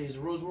do nowadays,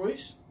 Rolls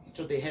Royce,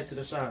 tilt their head to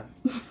the side.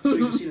 So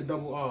you can see the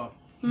double R.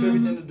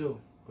 Favorite thing to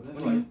do. But that's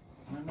like...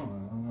 I don't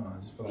know. I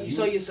just feel like... You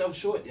sell yourself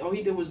short. All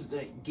he did was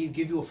like, give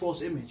you a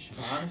false image.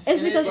 Honestly,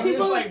 It's because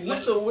people... It's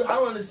like, I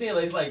don't understand.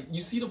 Like, it's like,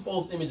 you see the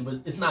false image,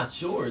 but it's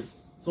not yours.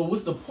 So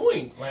what's the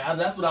point? Like,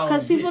 that's what I don't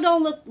Because people get.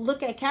 don't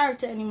look at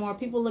character anymore.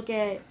 People look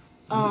at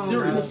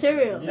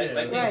material. Yeah.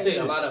 Like they Right. say,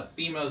 a lot of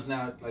females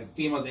now, like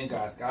females and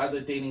guys. Guys are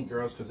dating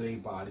girls because of their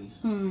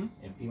bodies, and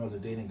females are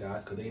dating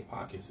guys because of their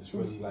pockets. It's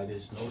really like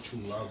there's no true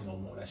love no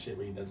more. That shit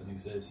really doesn't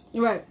exist.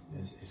 Right.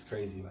 It's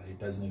crazy. Like it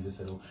doesn't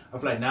exist at all. I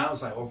feel like now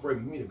it's like, oh, Fripp,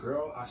 you meet a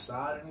girl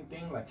outside or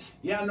anything. Like,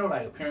 yeah, I know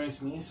like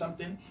appearance means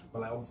something,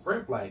 but like, oh,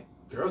 Fripp, like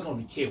girls don't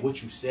really care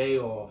what you say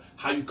or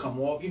how you come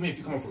off. Even if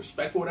you come off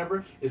respectful or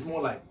whatever, it's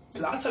more like,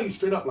 because I'll tell you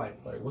straight up, like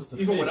what's the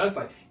even fit? with us,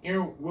 like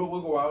Aaron,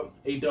 we'll go out,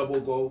 A-Dub will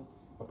go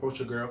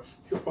approach a girl,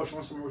 he'll approach her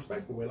on some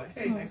respectful way, like,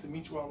 hey, nice to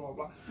meet you, blah, blah,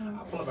 blah.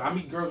 I pull up, I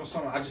meet girls on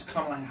something, I just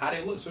come like, how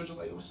they look, so it's just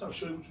like, what's up,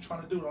 shorty, what you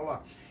trying to do, blah,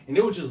 blah. And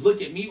they would just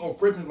look at me or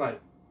Fripp and like,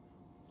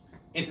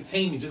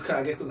 entertain me just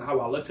because I guess how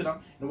I look to them.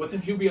 And with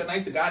him, he'll be a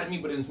nicer guy to me,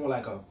 but then it's more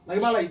like a...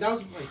 That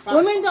was like 5...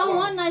 Women don't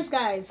want nice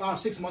guys.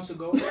 5-6 months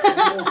ago.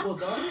 all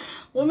pulled up.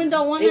 Women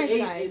don't want nice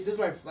guys. This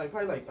was like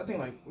probably like, I think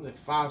like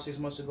 5-6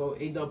 months ago,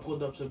 A-Dub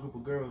pulled up to a group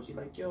of girls. He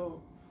like,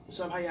 yo, what's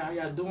up, how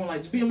y'all doing?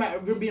 Like, just being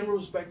real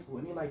respectful.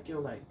 And he like, yo,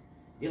 like,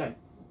 you're like,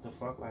 the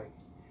fuck, like,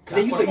 cause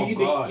they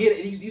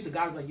used to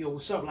guys like, yo,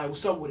 what's up, like,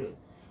 what's up with it,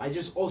 like,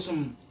 just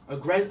awesome,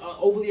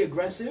 overly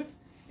aggressive,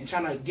 and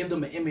trying to give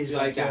them an image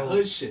like that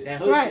hood shit,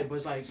 shit. But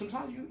it's like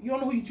sometimes you don't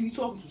know who you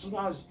talking to.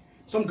 Sometimes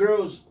some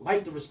girls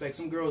like the respect,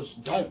 some girls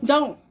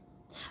don't.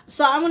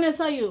 So I'm gonna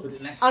tell you,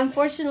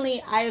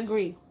 unfortunately, I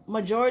agree.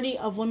 Majority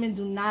of women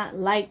do not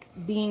like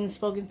being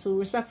spoken to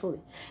respectfully.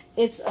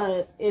 It's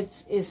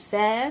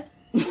sad.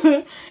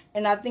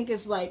 And I think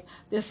it's like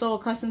they're so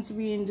accustomed to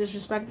being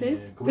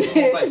disrespected.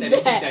 Yeah, like they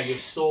think that you're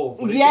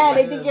soft.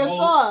 They think you're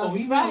soft.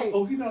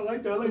 Oh, he not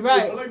like that. I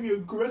like me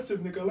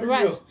aggressive nigga. I like me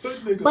a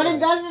hood nigga. But it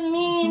doesn't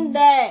mean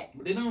that.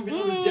 But they don't even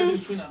know the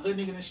difference between a hood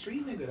nigga and a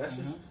street nigga. That's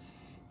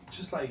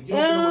just like, you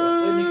don't know what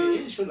a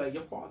hood nigga is. You're like,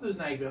 your father's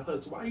not even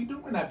hood. So why are you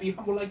doing that? Be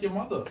humble like your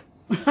mother.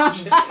 Like,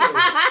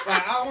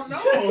 I don't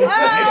know.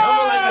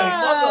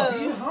 Like,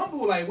 be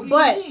humble. Like, what do you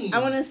mean? I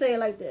want to say it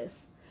like this.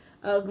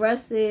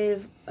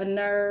 Aggressive, a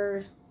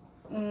nerd,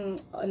 a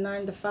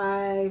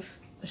 9-to-5,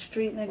 a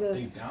street nigga.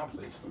 They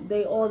downplay stuff.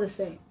 They all the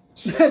same.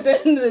 At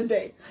the end of the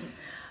day,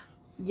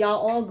 y'all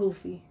all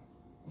goofy.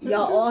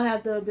 Y'all all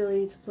have the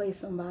ability to play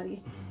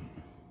somebody.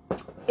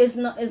 It's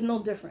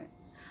no different.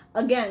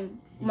 Again,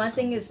 my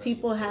thing is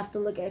people have to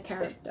look at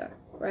character,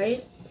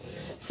 right?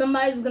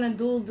 Somebody's gonna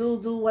do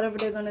whatever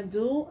they're gonna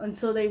do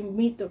until they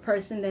meet the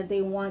person that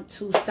they want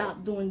to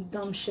stop doing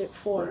dumb shit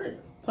for. Right.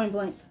 Point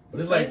blank. But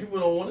it's like people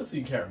don't want to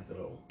see character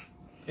though.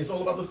 It's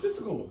all about the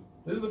physical.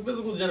 This is the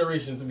physical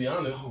generation, to be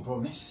honest. Oh,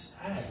 bro, it's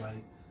sad.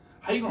 Like,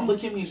 how you gonna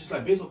look at me just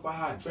like based off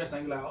how I dress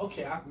and you like,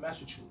 okay, I can mess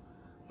with you.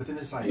 But then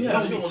it's like, you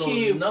don't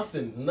know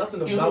nothing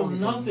about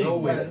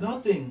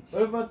nothing.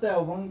 What about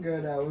that one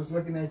girl that was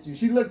looking at you?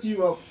 She looked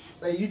you up,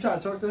 like you tried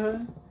to talk to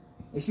her,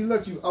 and she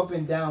looked you up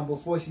and down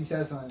before she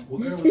said something.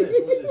 What girl was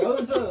that? That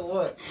was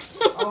what?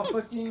 Oh,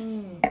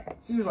 fucking.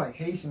 She was like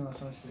Haitian or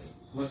some shit.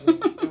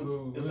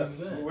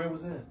 Where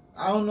was that?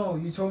 I don't know.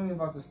 You told me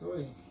about the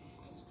story.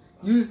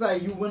 You was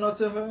like, you went up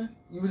to her.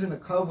 You was in a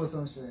club or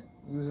some shit.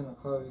 You was in a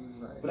club. You was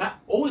like. But that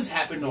always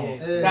happened though.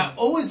 Yeah. That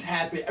always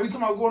happened. Every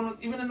time I go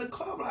even in the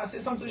club, I say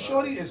something to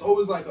shorty. It's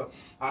always like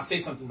I say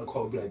something to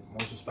Cole, be like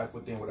most respectful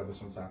thing, whatever.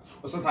 Sometimes,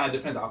 or sometimes it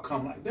depends. I'll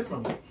come like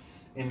differently,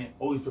 and it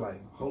always be like,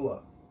 hold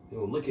up.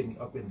 They'll look at me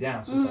up and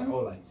down. So it's like,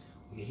 oh, like.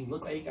 Yeah, he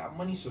looked like he got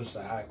money, so it's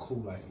like, alright,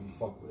 cool, like, let me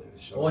fuck with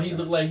it. Or he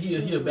looked like he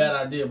a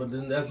bad idea, but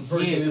then that's the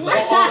first thing. He's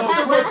like,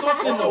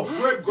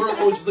 Fripp girl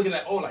always just looking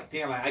at, oh, like,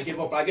 damn, like, I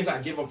guess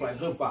I give up, like,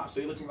 hood vibes. So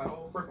he looking like,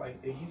 oh, Fripp,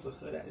 like, he's a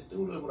hood-ass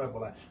dude or whatever,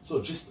 like.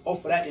 So just off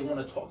of that, they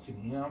want to talk to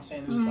me, you know what I'm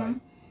saying? It's just like,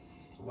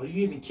 well,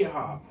 you even care how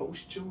I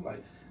approached you?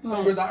 Like,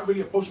 some girls, I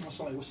really approach them,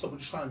 like, what's up, what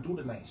you trying to do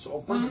tonight?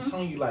 So Fripp, I'm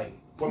telling you, like,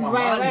 where my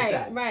mind is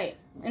at. Right.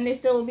 And they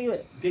still will be with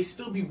it. They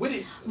still be with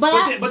it.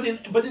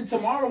 But then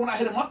tomorrow when I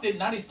hit them up,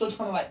 now they still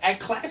trying to like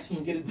act classy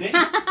and get a date.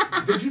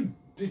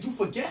 Did you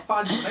forget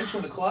how you met you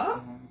in the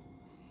club?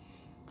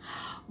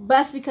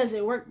 That's because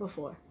it worked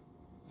before.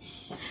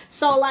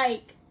 So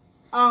like,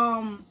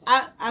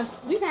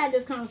 we've had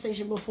this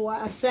conversation before.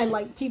 I've said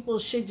like people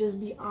should just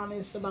be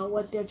honest about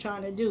what they're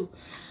trying to do,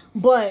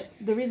 but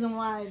the reason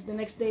why the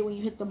next day when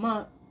you hit them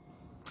up,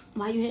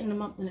 why are you hitting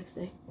them up the next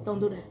day? Don't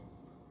do that.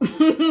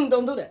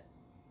 Don't do that.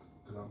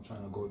 Because I'm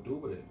trying to go do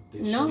with it.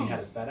 They No. surely had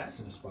a fat ass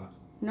in the spot.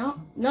 No.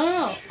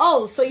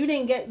 Oh, so you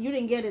didn't get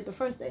it the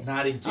first day? No,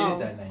 I didn't get it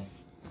that night.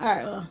 All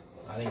right. Well,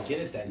 I didn't get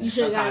it that You night.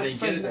 should've Sometimes got I it didn't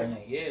the get it first that night.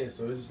 night. Yeah,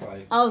 so it's just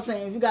like. I was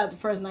saying if you got it the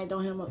first night,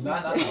 don't hit them up.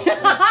 Nah.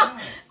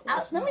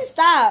 Let me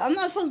stop. I'm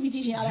not supposed to be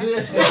teaching y'all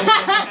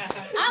that.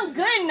 I'm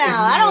good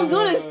now. I don't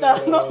do this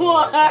stuff no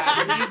more.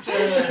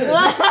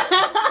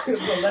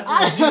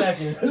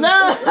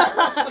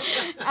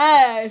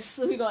 No.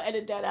 So we gonna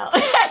edit that out.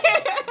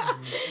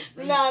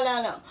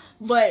 No.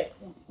 But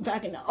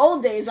back in the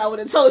old days, I would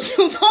have told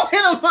you don't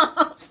hit them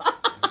up.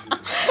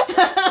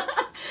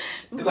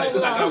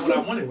 Because I got what I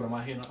wanted when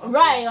I'm hitting up.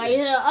 Right, like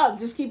hit it up.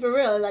 Just keep it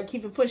real. Like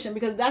keep it pushing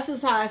because that's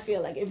just how I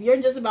feel. Like if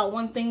you're just about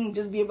one thing,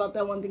 just be about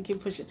that one thing.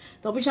 Keep pushing.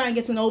 Don't be trying to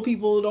get to know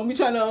people. Don't be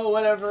trying to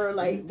whatever.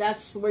 Like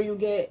that's where you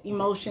get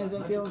emotions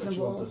and feelings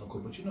involved.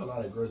 Cool, but you know a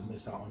lot of girls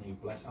miss out on a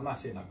blessing. I'm not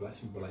saying a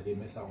blessing, but like they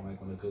miss out on like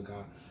on a good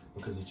guy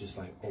because it's just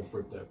like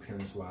over the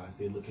appearance wise.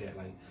 They look at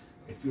like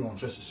if you don't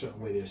dress a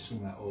certain way, they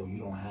assume that you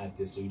don't have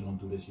this or you don't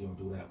do this, you don't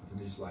do that. But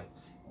then it's like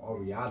in all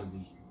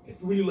reality, if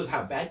you really look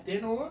how back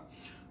then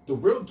the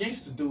real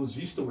gangster dudes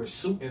used to wear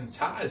suit and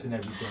ties and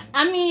everything.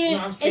 I mean, you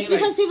know it's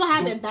because people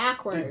have it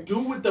backwards. The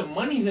dude with the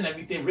monies and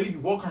everything really be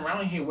walking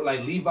around here with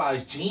like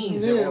Levi's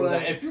jeans and all of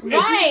that.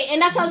 Right,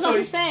 and that's what I was about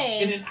to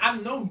say. And then I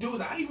know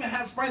dudes, I even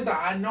have friends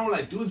that I know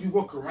like dudes be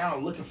walking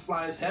around looking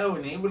fly as hell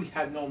and they really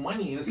have no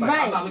money. And it's like,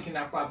 I'm not looking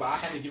that fly, but I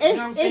had to give you know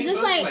what I'm saying? It's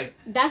just like,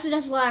 that's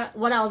just like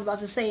what I was about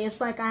to say. It's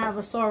like I have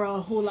a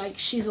Sora who like,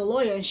 she's a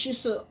lawyer and she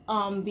used to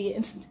be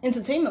in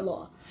entertainment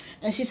law.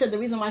 And she said the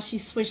reason why she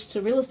switched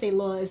to real estate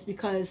law is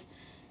because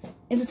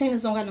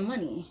entertainers don't got no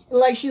money.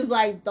 Like she's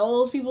like,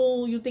 those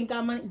people you think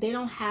got money, they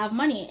don't have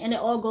money, and it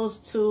all goes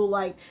to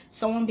like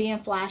someone being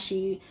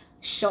flashy,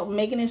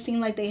 making it seem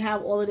like they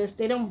have all of this.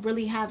 They don't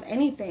really have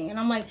anything. And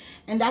I'm like,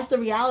 and that's the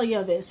reality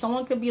of it.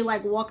 Someone could be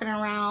like walking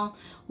around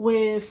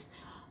with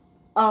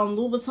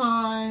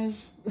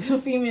Louboutins,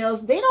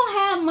 females. They don't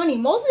have money.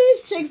 Most of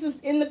these chicks is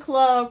in the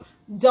club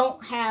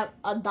don't have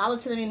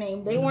 $1 to their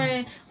name. They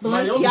wearing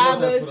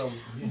Balenciagas.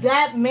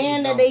 That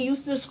man that they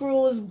used to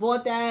screw was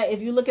bought that.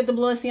 If you look at the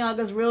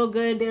Balenciagas real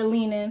good, they're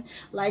leaning.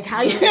 Like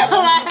how you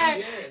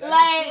like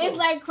it's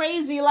like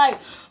crazy. Like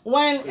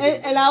when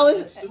and I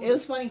was it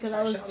was funny because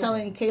I was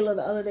telling Kayla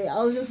the other day.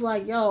 I was just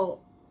like, yo,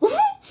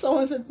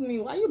 someone said to me,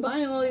 why are you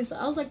buying all these?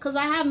 I was like, because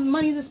I have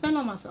money to spend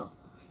on myself.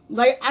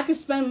 Like I could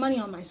spend money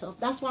on myself.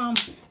 That's why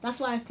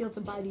I feel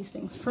to buy these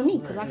things for me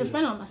because I can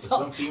spend on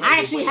myself. I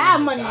actually have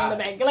money in the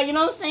bank. Like you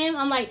know what I'm saying?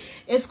 I'm like,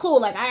 it's cool.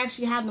 Like I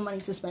actually have the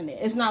money to spend it.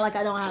 It's not like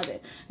I don't have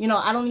it. You know,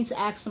 I don't need to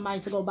ask somebody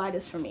to go buy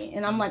this for me.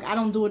 And I'm like, I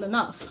don't do it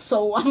enough,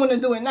 so I'm gonna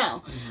do it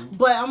now. Mm-hmm.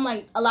 But I'm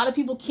like, a lot of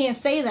people can't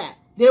say that.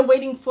 They're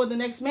waiting for the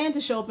next man to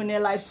show up in their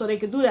life so they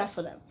could do that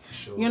for them.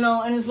 Sure. You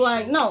know, and it's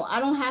like, no, I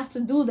don't have to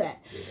do that.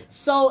 Yeah.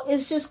 So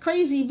it's just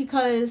crazy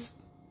because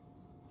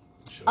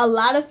a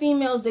lot of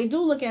females, they do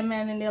look at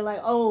men and they're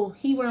like, oh,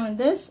 he wearing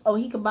this? Oh,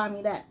 he could buy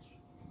me that.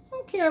 I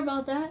don't care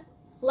about that.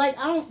 Like,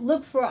 I don't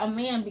look for a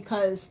man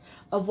because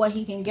of what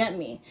he can get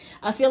me.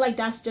 I feel like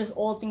that's just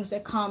all things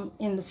that come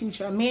in the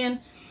future. A man,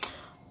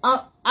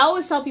 I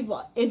always tell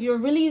people, if you're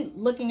really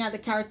looking at the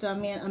character of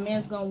a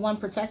man's going to, one,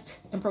 protect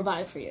and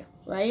provide for you,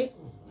 right?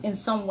 In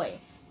some way.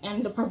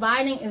 And the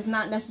providing is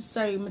not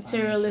necessarily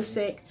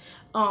materialistic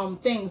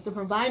things. The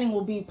providing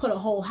will be put a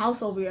whole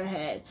house over your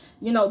head.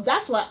 You know,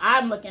 that's what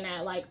I'm looking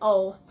at. Like,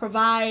 oh,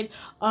 provide.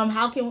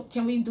 How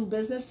can we do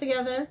business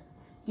together?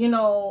 You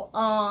know,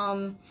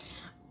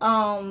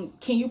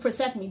 can you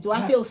protect me? Do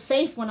I feel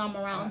safe when I'm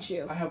around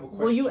you? I have a question.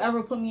 Will you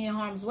ever put me in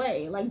harm's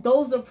way? Like,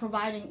 those are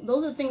providing.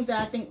 Those are things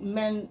that I think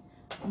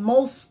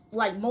most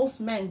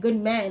men, good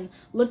men,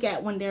 look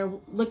at when they're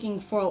looking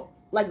for,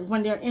 like,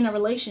 when they're in a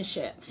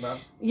relationship.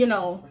 You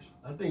know.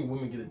 I think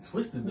women get it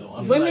twisted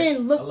though.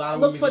 Women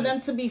look for them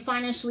to be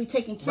financially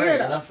taken care of.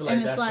 And I feel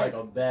like that's like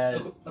a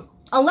bad.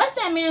 Unless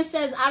that man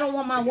says, I don't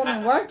want my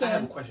woman working. I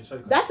have a question.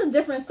 Sorry, that's a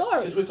different story.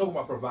 Since we're talking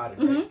about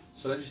providing, right?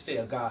 So let's just say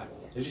a guy.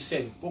 Let's just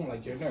say, boom,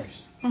 like you're a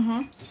nurse.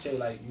 Let's say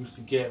like you used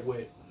to get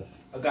with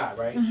a guy,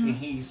 right? And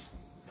he's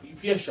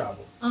a UPS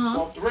driver. So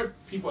off the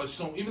rip, people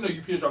assume, even though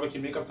UPS driver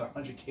can make up to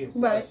 $100K plus,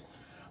 right.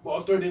 But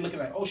off the rip, they're looking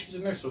like, oh, she's a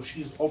nurse, so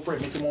she's over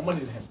it making more money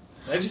than him.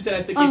 Let's just say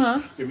that's the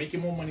case. You're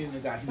making more money than the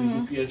guy. He's a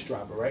UPS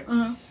driver, right?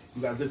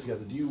 You guys live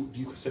together. Do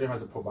you consider him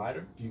as a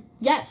provider?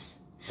 Yes.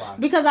 Why?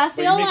 Because I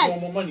feel like you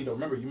make more money though.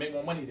 Remember, you make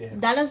more money than him.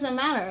 That doesn't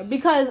matter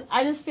because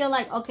I just feel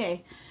like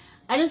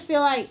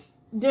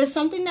there's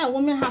something that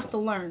women have to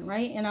learn,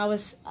 right? And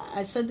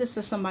I said this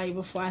to somebody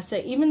before. I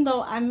said even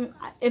though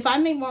if I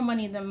make more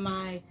money than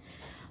my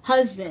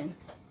husband,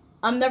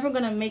 I'm never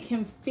gonna make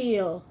him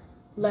feel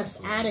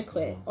less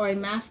adequate or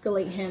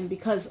emasculate him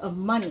because of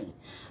money.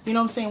 You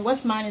know what I'm saying?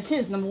 What's mine is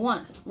his, number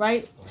one,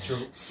 right?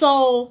 True.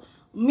 So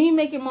me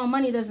making more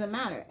money doesn't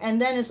matter. And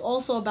then it's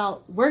also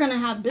about, we're going to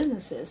have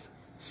businesses.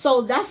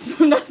 So that's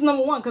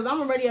number one, because I'm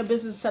already a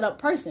business set up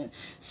person.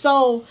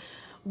 So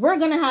we're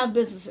gonna have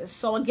businesses.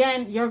 So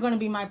again, you're gonna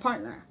be my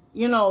partner.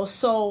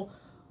 So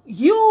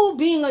you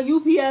being a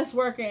UPS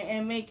worker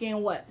and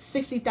making what,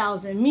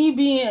 60,000, me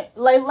being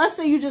like, let's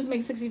say you just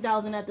make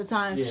 60,000 at the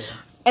time. Yeah.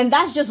 And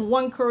that's just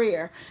one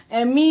career.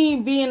 And me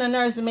being a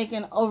nurse and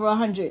making over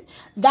 100,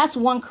 that's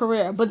one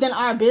career. But then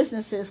our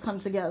businesses come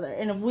together.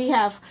 And if we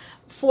have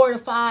 4 to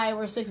 5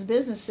 or 6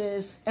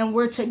 businesses and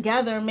we're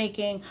together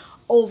making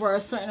over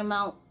a certain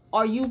amount,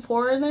 are you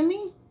poorer than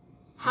me?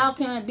 How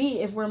can it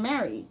be if we're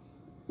married?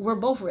 We're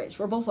both rich.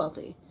 We're both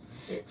wealthy.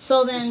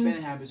 So then,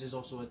 spending habits is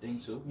also a thing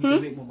too. You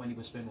can make more money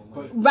but spend more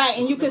money. Right,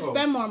 and you can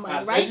spend more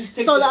money, right?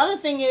 So the other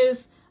thing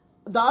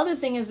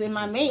is in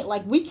my mate,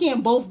 like, we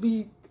can't both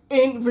be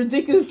in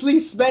ridiculously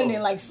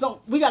spending. Like,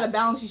 so we gotta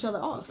balance each other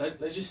off.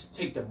 Let's just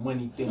take the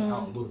money thing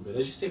out a little bit.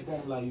 Let's just say,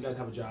 boom, like, you guys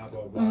have a job,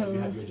 blah, blah, you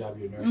have your job,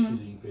 you're a nurse,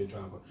 he's a UPS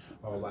driver,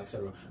 blah, blah,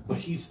 etc. But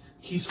he's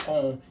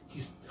home,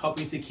 he's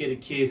helping take care of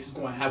the kids, he's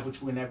going half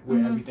with you and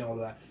everything, all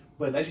that.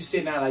 But let's just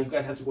say now, like, you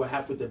guys have to go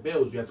half with the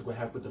bills, you have to go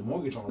half with the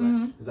mortgage on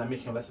that. Does that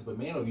make him less of a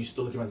man, or you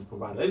still look at him as a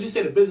provider? Let's just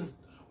say the business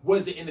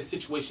wasn't in the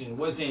situation, it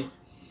wasn't.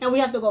 And we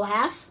have to go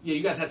half? Yeah,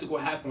 you guys have to go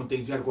half on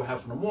things. You had to go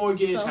half on the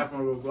mortgage, half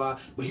on blah, blah, blah.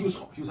 But he was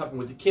helping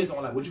with the kids and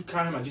all that. Would you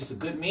count him as just a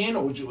good man,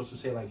 or would you also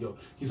say, like, yo,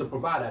 he's a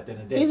provider at the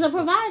end of the day? He's a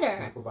provider.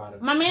 He's a provider.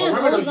 My man is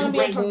always going to be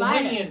a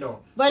provider.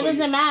 But it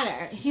doesn't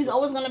matter. He's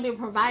always going to be a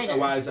provider.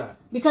 Why is that?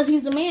 Because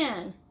he's the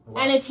man.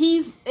 Why? And if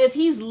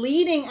he's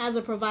leading as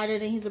a provider,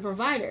 then he's a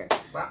provider.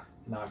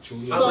 Not true.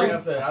 So,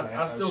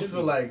 I still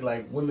feel like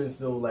women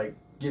still like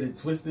get it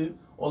twisted,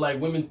 or like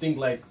women think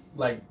like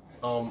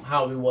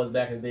how it was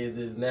back in the days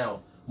is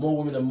now. More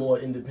women are more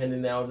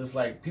independent now. Just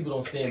like people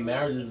don't stay in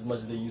marriages as much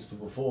as they used to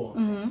before.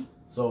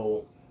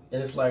 So,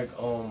 and it's like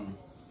hold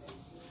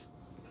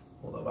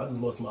up, I just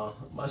lost my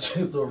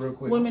train of thought real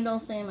quick. Women don't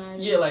stay in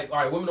marriages. Yeah, like, all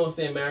right, women don't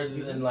stay in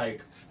marriages, and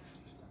like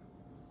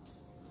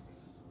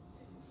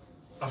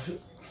I feel.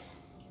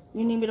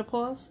 You need me to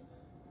pause?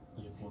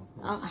 Yeah, pause.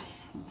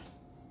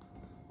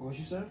 What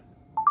you said?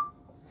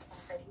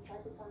 He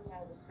tried to tell me I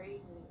was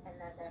crazy and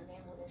that man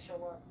wouldn't show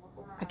up.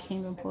 I can't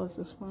even pause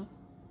this one.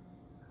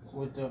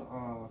 With the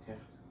okay.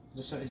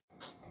 Just say.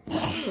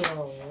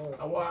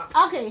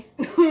 Okay.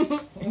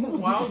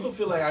 Well, I also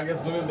feel like I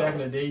guess women back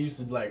in the day used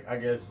to like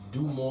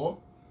do more,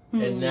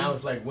 and now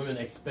it's like women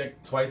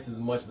expect twice as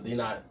much, but they're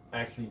not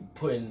actually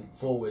putting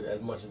forward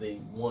as much as they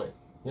want.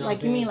 You know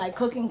like, you mean like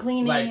cooking,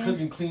 cleaning? Like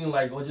cooking, cleaning,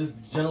 like, or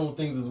just general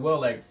things as well.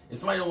 Like, if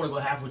somebody don't want to go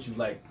half with you,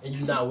 like, and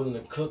you're not willing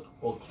to cook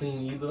or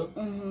clean either,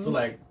 so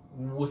like,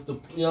 what's the,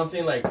 you know what I'm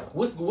saying? Like,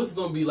 what's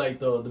gonna be like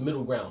the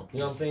middle ground? You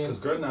know what I'm saying? Because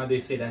girls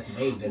nowadays say that's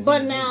made.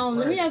 But now,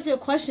 let me ask you a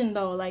question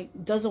though. Like,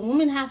 does a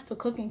woman have to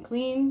cook and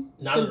clean?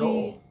 Not at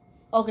all.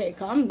 Okay,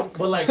 come.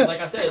 But like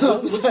I said,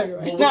 what's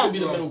gonna be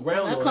the middle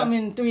ground? I come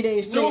in 3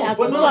 days straight. No,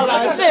 after but no, 12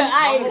 hours shift.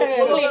 I ain't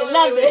cleaning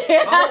nothing.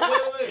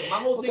 Wait. My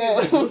whole thing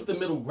is like, what's the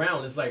middle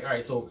ground? It's like, all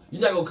right, so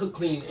you're not gonna cook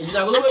clean, and you're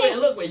not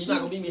gonna you're not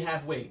gonna meet me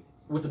halfway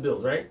with the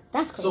bills, right?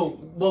 That's crazy. So,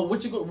 but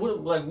what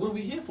are we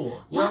here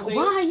for? You know what I'm saying?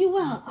 Why are you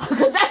well?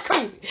 Because that's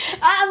crazy.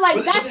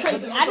 That's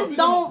crazy. I just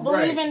don't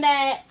believe in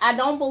that. I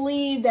don't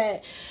believe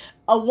that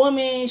a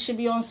woman should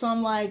be on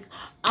some like,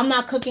 I'm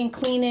not cooking,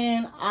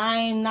 cleaning,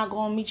 I'm not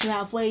going to meet you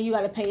halfway, you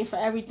got to pay for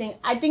everything.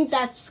 I think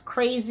that's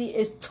crazy.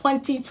 It's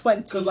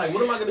 2020. Because like,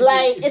 what am I going to do?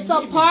 Like, it's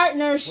a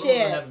partnership. What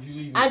am I gonna have if you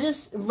leave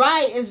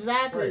me?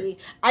 Exactly. Right.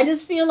 I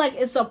just feel like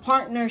it's a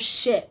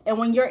partnership. And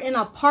when you're in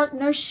a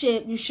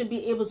partnership, you should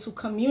be able to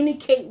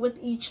communicate with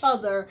each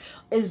other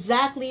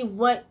exactly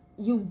what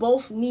you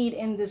both need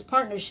in this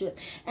partnership.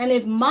 And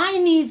if my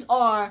needs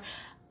are,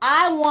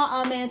 I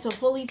want a man to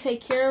fully take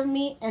care of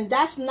me, and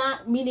that's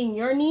not meeting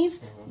your needs,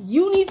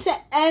 you need to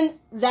end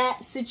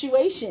that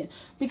situation,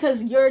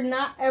 because you're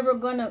never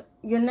gonna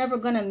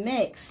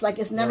mix. Like,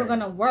 it's never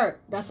gonna work.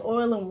 That's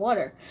oil and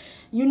water.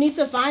 You need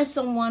to find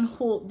someone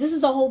who, this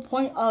is the whole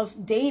point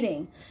of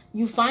dating.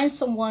 You find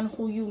someone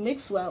who you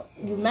mix well,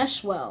 you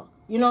mesh well.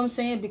 You know what I'm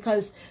saying?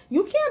 Because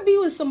you can't be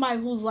with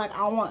somebody who's like,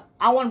 I want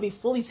to be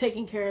fully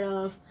taken care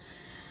of.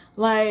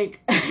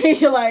 Like,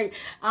 you're like,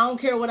 I don't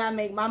care what I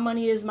make. My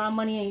money is my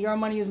money and your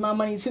money is my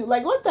money too.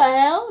 Like, what the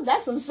hell?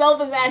 That's some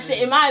selfish ass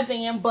shit in my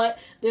opinion. But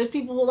there's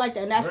people who like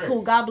that, and that's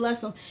cool. God bless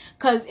them.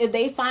 Because if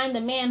they find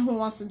the man who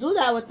wants to do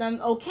that with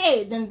them,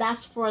 okay, then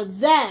that's for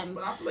them.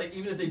 But I feel like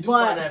even if they do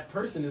find that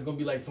person, it's going to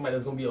be like somebody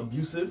that's going to be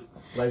abusive.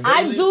 Like,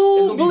 I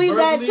do believe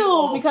that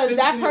too, because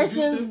that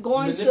person's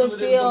going to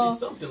feel.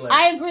 Like,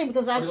 I agree,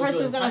 because that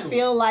person's going to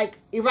feel like,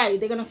 you're right,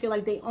 they're going to feel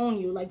like they own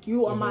you. Like,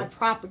 you are my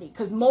property.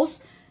 Because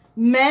most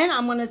men,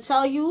 I'm gonna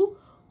tell you,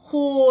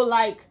 who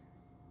like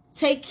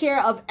take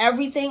care of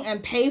everything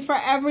and pay for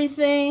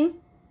everything,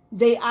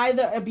 they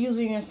either abuse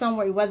you in some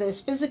way, whether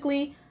it's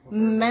physically,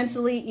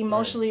 mentally,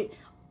 emotionally,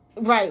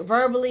 right,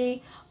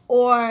 verbally,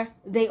 or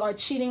they are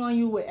cheating on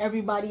you with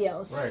everybody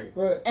else.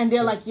 Right. And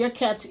they're like, you're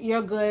kept,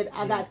 you're good.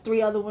 I got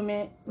 3 other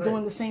women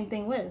doing the same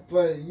thing with.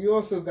 But you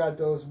also got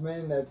those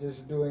men that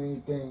just do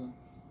anything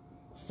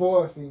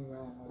for a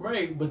female.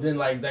 Right, but then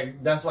like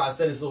that's why I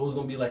said it's always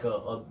gonna be like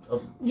a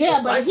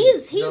Yeah, a but cycle,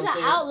 he's you know an what I'm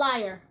saying?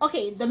 outlier.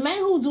 Okay, the men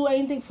who do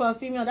anything for a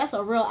female, that's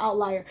a real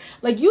outlier.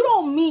 Like, you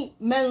don't meet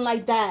men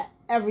like that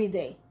every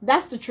day.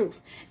 That's the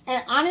truth.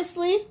 And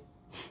honestly,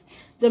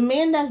 the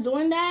man that's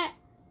doing that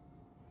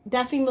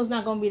female's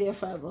not gonna be there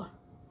forever.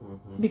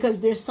 Because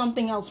there's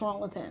something else wrong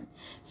with him.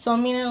 So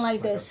meaning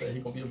like this. I said,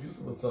 he gonna be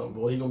abusive or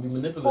something, or he gonna be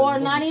manipulative. Or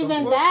not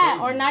even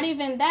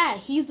that.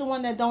 He's the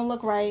one that don't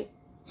look right.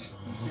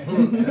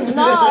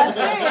 No, I'm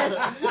serious.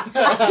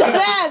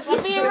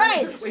 I'm being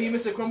right. Wait, he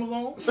missed a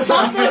chromosome?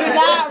 Something's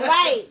not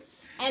right.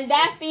 And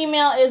that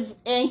female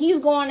and he's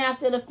going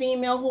after the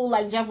female who,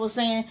 like Jeff was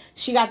saying,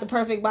 she got the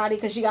perfect body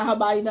because she got her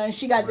body done.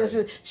 She got this.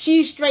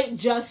 She's straight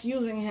just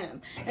using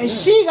him. And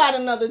she got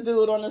another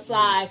dude on the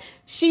side.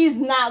 She's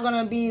not going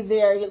to be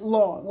there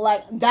long.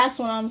 Like, that's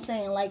what I'm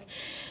saying. Like,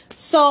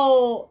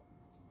 so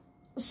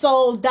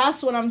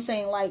that's what I'm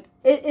saying. Like,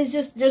 it's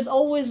just, there's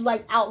always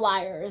like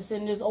outliers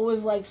and there's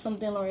always like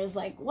something where it's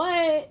like,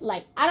 what?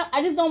 Like,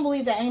 I just don't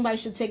believe that anybody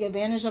should take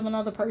advantage of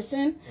another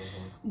person.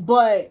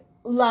 But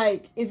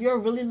like, if you're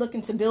really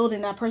looking to build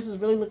and that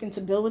person's really looking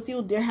to build with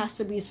you, there has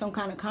to be some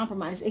kind of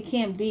compromise. It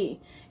can't be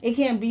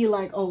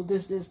like, oh,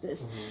 this.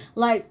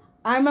 Like,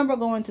 I remember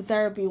going to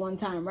therapy one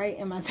time, right?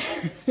 In my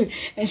therapy,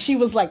 and she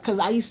was like, because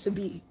I used to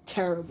be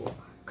terrible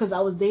because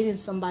I was dating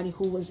somebody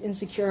who was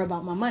insecure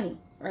about my money,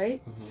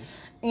 right?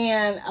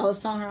 And I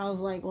was telling her, I was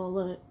like, well,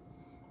 look,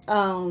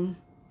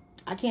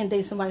 I can't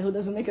date somebody who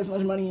doesn't make as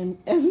much money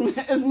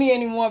as me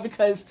anymore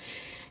because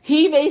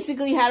he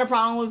basically had a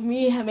problem with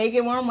me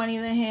making more money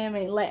than him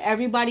and let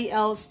everybody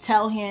else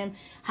tell him,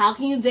 how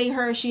can you date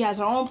her? She has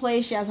her own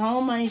place. She has her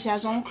own money. She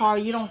has her own car.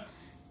 You don't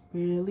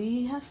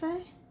really have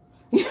faith?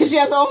 She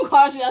has her own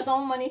car. She has her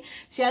own money.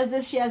 She has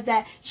this. She has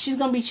that. She's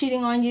going to be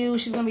cheating on you.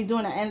 She's going to be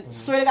doing that. And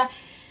swear to God,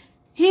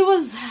 he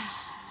was,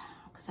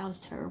 because I was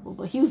terrible,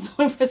 but he was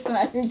the only person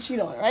I didn't cheat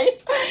on,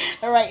 right?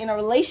 All right, in a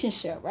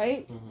relationship,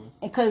 right?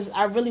 Because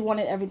I really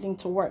wanted everything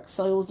to work.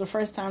 So it was the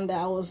first time that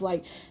I was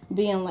like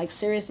being like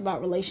serious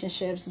about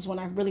relationships. Is when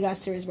I really got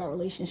serious about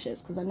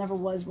relationships because I never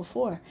was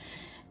before.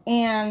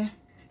 And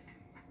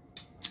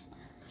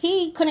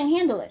he couldn't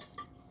handle it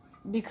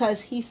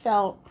because he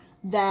felt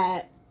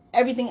that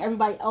everything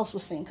everybody else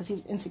was saying because he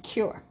was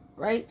insecure,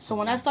 right? So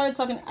when I started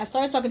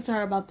talking to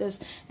her about this,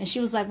 and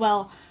she was like,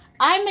 well,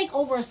 I make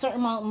over a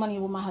certain amount of money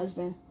with my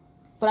husband,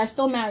 but I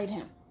still married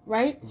him,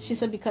 right? She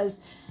said, because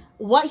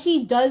what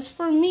he does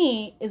for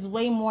me is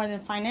way more than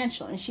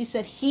financial. And she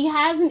said he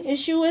has an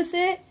issue with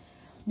it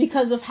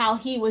because of how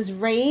he was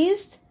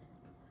raised,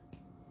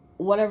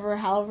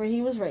 however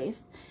he was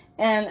raised.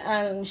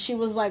 And she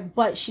was like,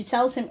 but she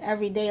tells him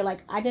every day,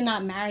 like, I did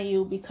not marry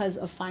you because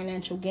of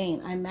financial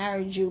gain. I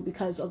married you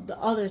because of the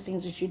other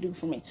things that you do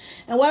for me.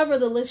 And whatever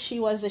the list she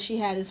was that she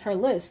had is her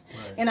list.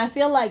 Right. And I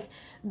feel like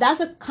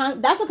that's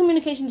a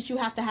communication that you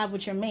have to have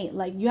with your mate.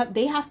 Like,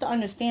 they have to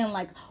understand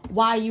like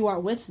why you are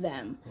with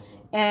them.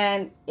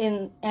 And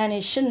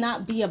it should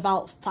not be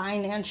about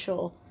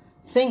financial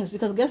things,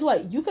 because guess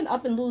what? You can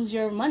up and lose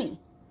your money.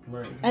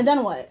 Right. And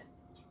then what?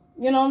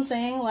 You know what I'm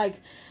saying? Like,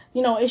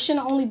 you know, it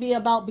shouldn't only be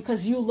about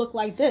because you look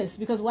like this,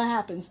 because what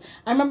happens?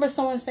 I remember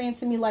someone saying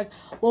to me like,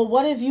 well,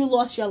 what if you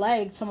lost your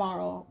leg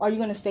tomorrow? Are you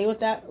going to stay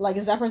with that? Like,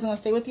 is that person going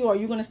to stay with you? Or are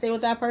you going to stay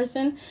with that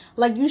person?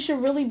 Like, you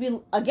should really be,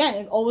 again,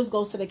 it always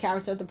goes to the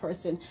character of the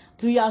person.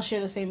 Do y'all share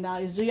the same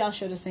values? Do y'all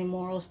share the same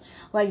morals?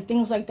 Like,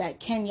 things like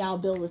that. Can y'all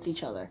build with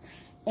each other?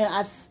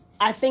 And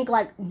I think,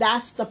 like,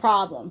 that's the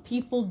problem.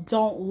 People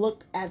don't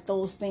look at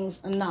those things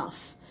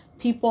enough.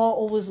 People are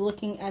always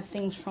looking at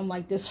things from,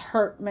 like, this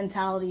hurt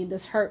mentality,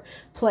 this hurt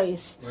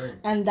place. Right.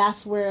 And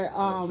that's where...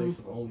 place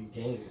of only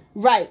gain.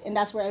 Right, and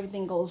that's where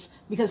everything goes.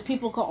 Because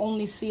people can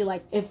only see,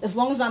 like, as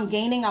long as I'm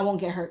gaining, I won't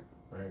get hurt.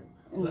 Right.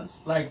 And,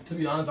 like, to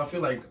be honest, I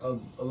feel like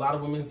a lot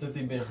of women, since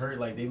they've been hurt,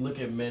 like, they look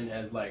at men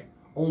as, like,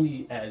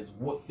 only as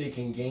what they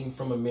can gain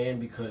from a man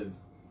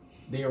because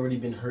they already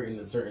been hurt in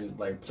a certain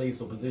like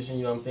place or position,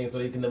 you know what I'm saying? So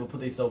they can never put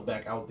themselves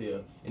back out there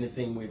in the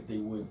same way that they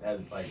would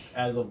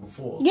as of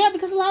before. Yeah,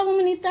 because a lot of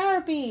women need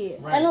therapy.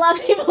 Right. And a lot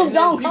of people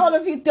don't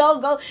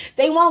go.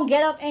 They won't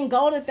get up and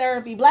go to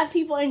therapy. Black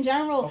people in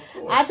general,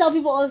 I tell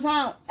people all the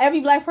time,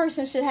 every black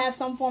person should have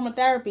some form of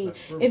therapy.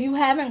 If you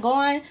haven't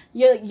gone,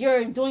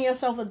 you're doing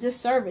yourself a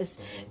disservice.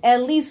 Mm-hmm.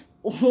 At least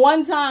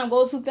one time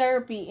go to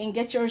therapy and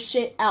get your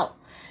shit out.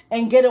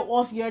 And get it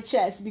off your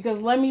chest.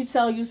 Because let me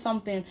tell you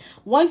something.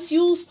 Once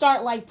you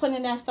start like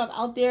putting that stuff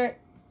out there,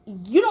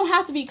 you don't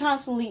have to be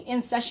constantly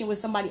in session with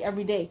somebody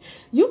every day.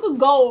 You could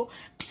go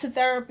to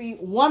therapy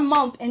 1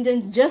 month and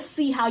then just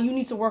see how you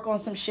need to work on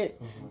some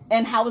shit. Mm-hmm.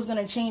 And how it's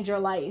going to change your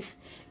life.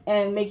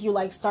 And make you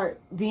like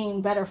start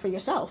being better for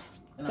yourself.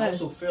 And I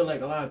also feel like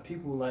a lot of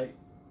people like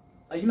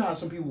you know how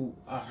some people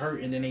are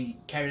hurt and then they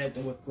carry that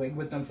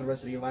with them for the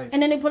rest of their life.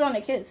 And then they put on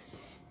their kids.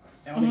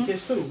 And on their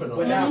kids too.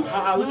 But now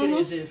how I look at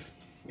it is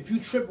if you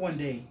trip one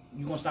day,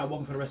 you're gonna start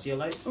walking for the rest of your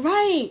life.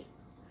 Right.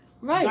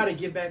 You gotta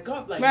get back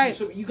up. Like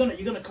so you're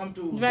gonna come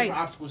through different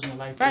obstacles in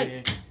life. Right.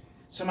 Where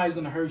somebody's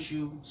gonna hurt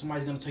you.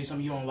 Somebody's gonna tell you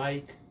something you don't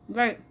like.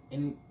 Right.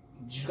 And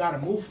you gotta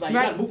move. Like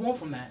Right. you gotta move on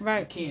from that. Right.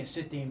 You can't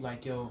sit there and be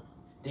like, yo,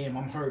 damn,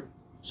 I'm hurt,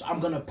 so I'm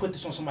gonna put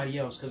this on somebody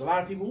else. Because a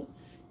lot of people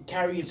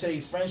carry into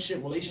their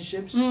friendship,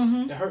 relationships,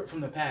 Mm-hmm. the hurt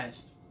from the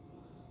past.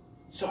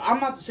 So I'm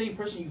not the same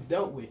person you've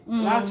dealt with. A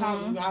lot of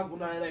times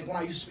when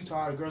I used to speak to a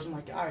lot of girls, I'm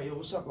like, all right, yo,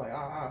 what's up? Like,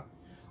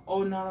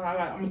 oh no,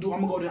 I'm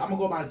gonna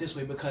go about it this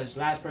way because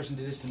last person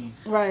did this to me.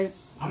 Right.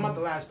 I'm not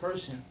the last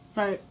person,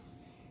 Right.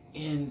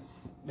 and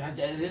that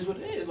is what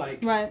it is. Like,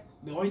 Right.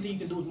 the only thing you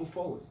can do is move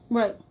forward.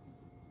 Right.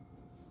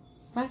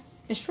 Right.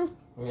 It's true.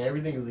 I mean,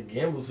 everything is a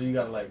gamble, so you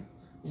gotta like,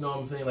 you know what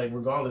I'm saying? Like,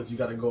 regardless, you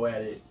gotta go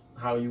at it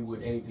how you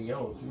would anything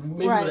else.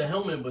 Maybe Right. with a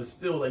helmet, but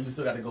still, like, you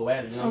still gotta go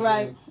at it. You know what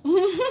Right. I'm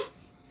saying?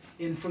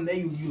 And from there,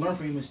 you learn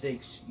from your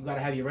mistakes. You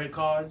gotta have your red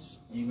cards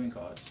and your green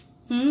cards.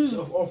 Mm.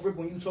 So if off rip,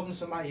 when you talking to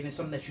somebody and it's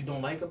something that you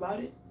don't like about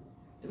it,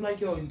 then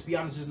like, yo, to be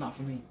honest, it's not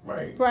for me.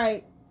 Right.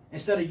 Right.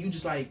 Instead of you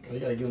just like, You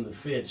gotta give them the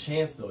fair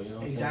chance, though. You know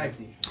what I'm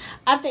exactly.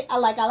 I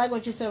like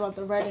what you said about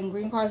the red and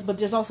green cards, but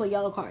there's also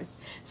yellow cards.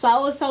 So I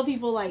always tell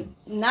people like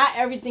not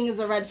everything is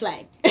a red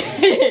flag.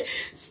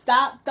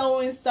 Stop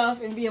throwing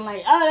stuff and being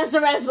like, oh, that's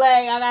a red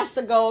flag, I got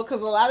to go.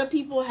 Because a lot of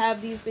people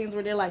have these things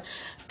where they're like,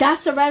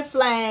 that's a red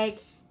flag,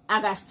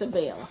 I got to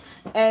bail.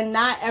 And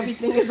not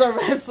everything is a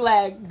red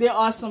flag. There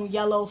are some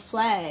yellow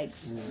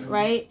flags,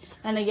 right?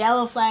 And a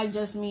yellow flag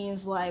just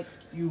means like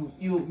You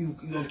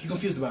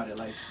confused about it.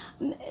 Like,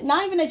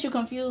 not even that you're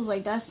confused,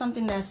 like that's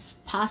something that's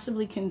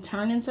possibly can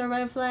turn into a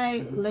red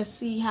flag. Mm-hmm. Let's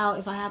see how,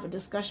 if I have a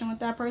discussion with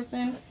that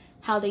person,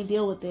 how they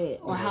deal with it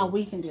or how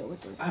we can deal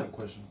with it. I have a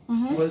question.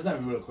 Mhm. Well, it's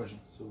not really a question.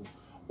 So,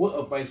 what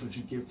advice would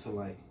you give to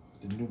like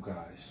the new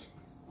guys?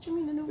 What you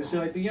mean the new Let's say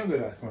like the younger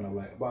guys coming up,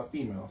 like about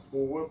females.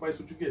 Well, what advice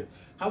would you give?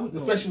 how would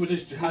Especially with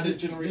this this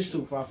generation. too?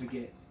 Before I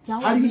forget, Y'all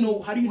how want do you me-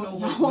 know? How do you know?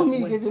 Y'all want me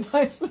to when- give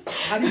advice?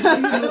 How do you You're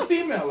know? a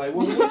female. Like,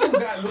 what's some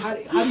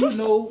guy? How do you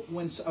know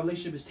when a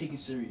relationship is taken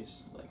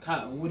serious? Like,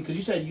 how? Because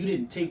you said you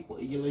didn't take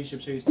your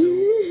relationship serious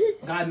too.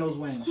 God knows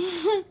when.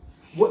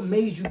 What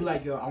made you be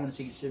like, yo, I want to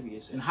take it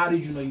serious? And how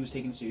did you know you was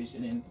taking it serious?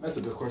 And then, That's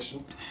a good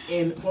question.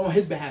 and on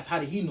his behalf, how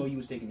did he know you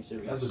was taking it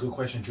serious? That's a good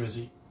question,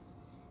 Drizzy.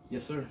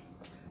 Yes, sir.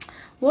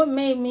 What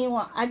made me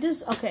want?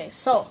 Okay,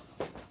 so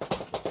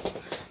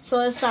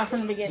let's start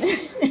from the beginning.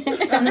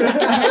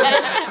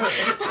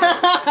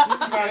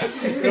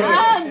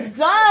 I'm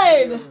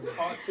done.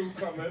 Part 2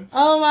 coming.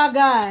 Oh my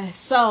god.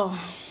 So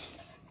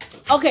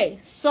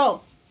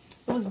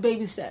it was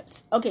baby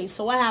steps. Okay,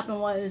 so what happened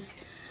was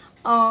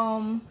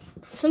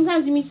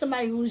sometimes you meet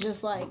somebody who's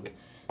just like,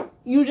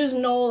 you just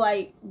know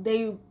like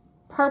they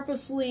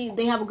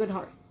have a good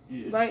heart.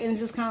 Yeah. Right? And it's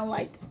just kind of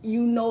like,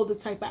 you know the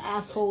type of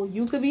asshole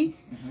you could be.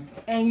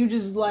 And you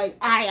just like,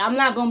 I'm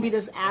not going to be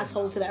this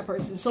asshole to that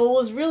person. So it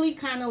was really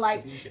kind of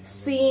like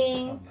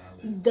seeing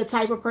the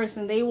type of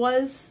person they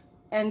was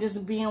and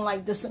just being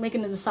like, this,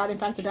 making the deciding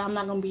factor that I'm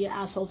not going to be an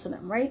asshole to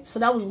them, right? So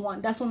that was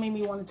one. That's what made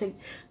me want to take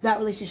that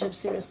relationship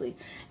seriously.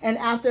 And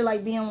after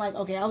like being like,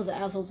 okay, I was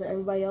an asshole to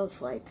everybody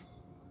else, like,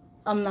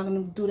 I'm not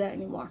going to do that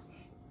anymore.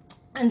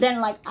 And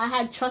then like I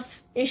had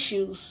trust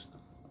issues.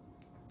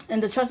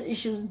 And the trust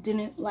issues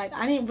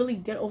I didn't really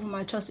get over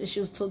my trust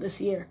issues till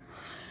this year.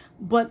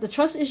 But the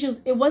trust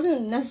issues, it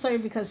wasn't necessarily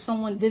because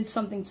someone did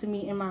something to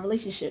me in my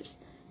relationships.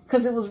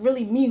 Because it was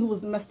really me who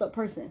was the messed up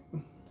person.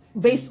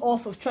 Based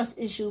off of trust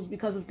issues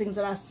because of things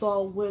that I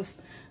saw with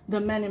the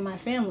men in my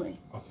family.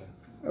 Okay.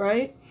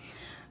 Right?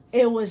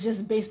 It was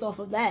just based off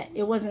of that.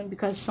 It wasn't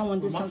because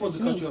someone did My something fault to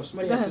to cut me. you off.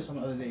 Somebody Go else ahead. said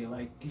something the other day.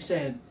 Like, you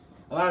said,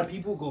 a lot of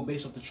people go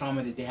based off the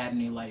trauma that they had in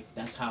their life.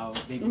 That's how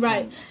they become.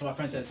 Right. So my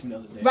friend said to me the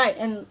other day. Right,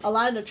 and a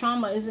lot of the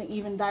trauma isn't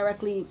even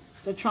directly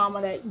the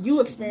trauma that you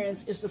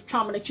experience, it's the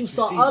trauma that you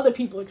saw see. other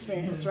people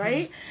experience,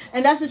 right?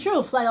 And that's the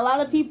truth. Like, a lot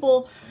of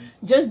people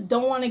just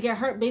don't want to get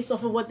hurt based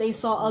off of what they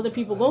saw other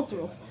people go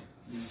through.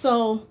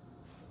 So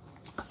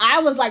I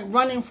was like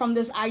running from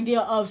this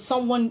idea of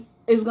someone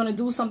is going to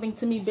do something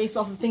to me based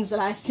off of things that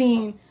I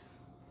seen,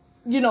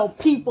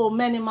 people,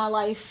 men in my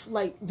life,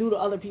 like, do to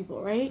other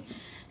people, right?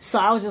 So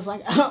I was just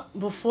like,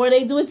 before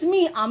they do it to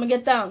me, I'm going to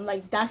get them.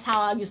 Like, that's how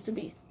I used to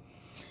be.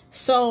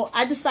 So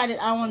I decided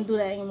I don't want to do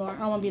that anymore. I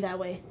don't want to be that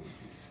way.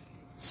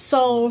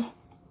 So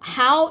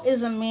how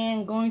is a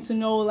man going to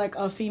know, like,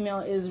 a female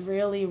is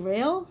really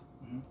real?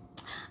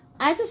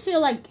 I just feel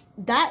like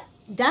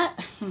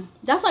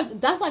that's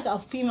like a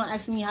female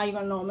asking me how you're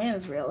going to know a man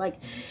is real. Like,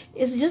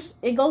 it's just,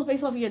 it goes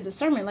based off of your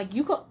discernment. Like,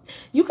 you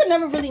could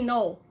never really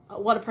know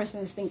what a person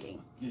is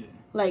thinking. Yeah.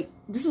 Like,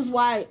 this is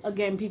why,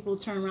 again, people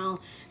turn around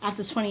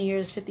after 20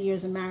 years, 50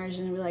 years of marriage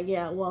and be like,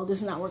 yeah, well,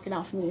 this is not working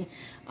out for me.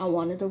 I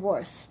want a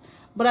divorce.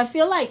 But I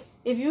feel like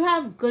if you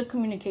have good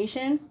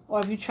communication, or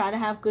if you try to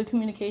have good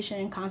communication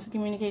and constant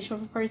communication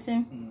with a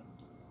person,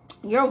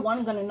 you're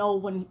going to know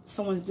when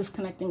someone's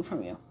disconnecting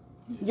from you.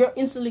 You're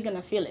instantly going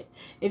to feel it.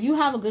 If you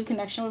have a good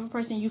connection with a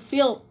person, you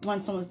feel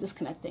when someone's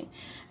disconnecting.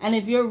 And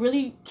if you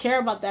really care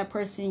about that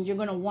person, you're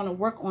going to want to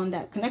work on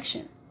that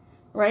connection,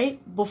 right?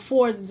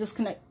 Before the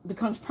disconnect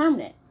becomes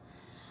permanent.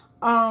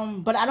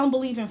 But I don't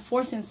believe in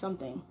forcing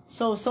something.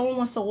 So if someone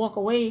wants to walk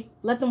away,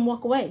 let them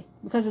walk away.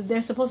 Because if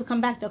they're supposed to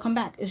come back, they'll come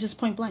back. It's just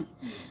point blank.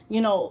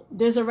 You know,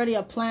 there's already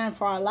a plan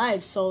for our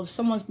lives. So if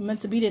someone's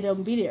meant to be there, they'll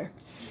be there.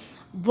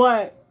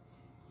 But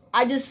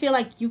I just feel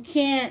like you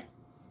can't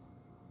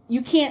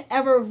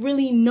ever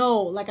really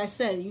know. Like I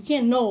said, you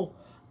can't know.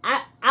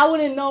 I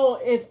wouldn't know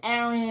if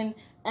Aaron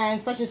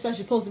and such are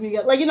supposed to be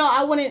together. Like, you know,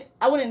 I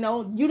wouldn't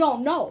know. You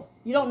don't know.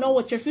 You don't know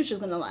what your future's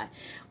gonna lie.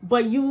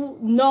 But you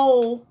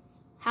know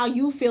how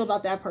you feel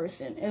about that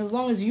person. And as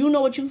long as you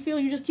know what you feel,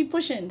 you just keep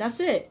pushing. That's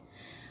it.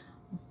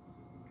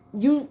 I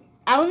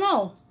don't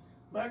know.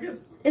 But I guess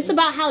It's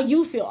about how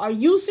you feel. Are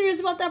you serious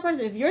about that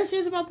person? If you're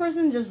serious about a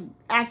person, just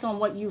act on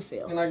what you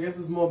feel. And I guess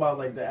it's more about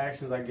like the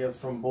actions, I guess,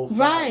 from both sides.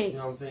 Right. You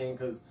know what I'm saying?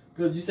 Because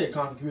you say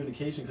constant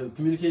communication. Because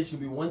communication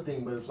can be one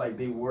thing, but it's like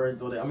their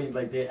words or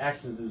like their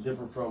actions is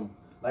different from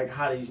like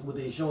what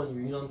they showing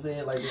you. You know what I'm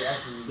saying? Like their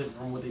actions is different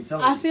from what they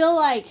telling you. I feel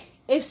like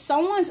if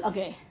someone's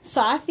okay,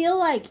 so I feel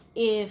like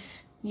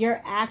if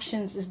your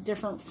actions is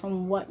different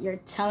from what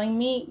you're telling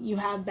me, you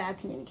have bad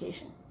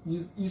communication.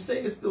 You say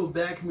it's still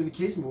bad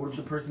communication, but what if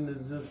the person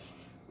is just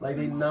like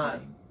they not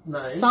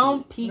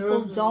Some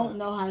people don't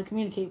know how to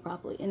communicate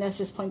properly, and that's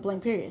just point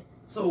blank period.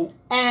 So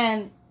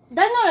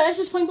that's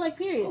just point blank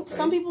period. Okay.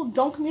 Some people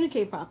don't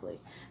communicate properly,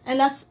 and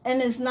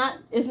it's not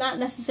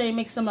necessarily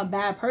makes them a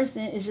bad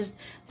person. It's just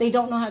they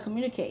don't know how to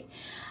communicate.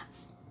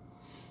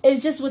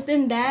 It's just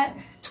within that,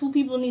 two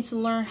people need to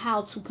learn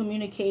how to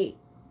communicate.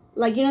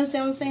 Like, you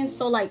understand what I'm saying?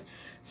 So like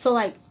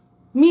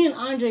me and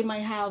Andre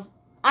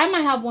I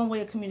might have one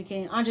way of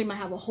communicating. Andre might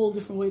have a whole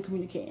different way of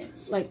communicating.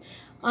 Like,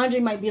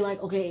 Andre might be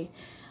like, okay,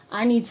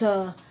 I need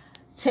to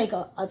take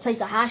a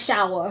hot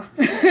shower.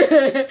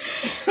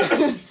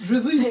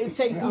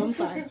 Drizzy? I'm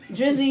sorry.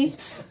 Drizzy.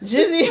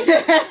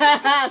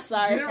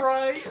 Sorry. Get it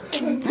right.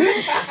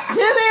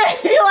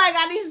 Drizzy,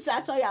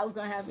 I told you I was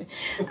gonna happen.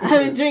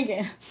 I've been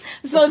drinking.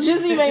 So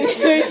Drizzy made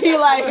me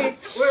like Wait.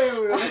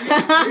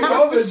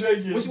 I've been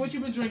drinking. What you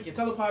been drinking?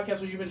 Tell the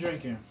podcast what you been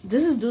drinking.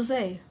 This is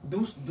Douce.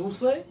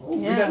 Douce?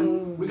 Yeah.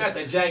 We got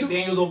the Jack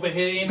Daniels over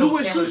here. Ain't Do no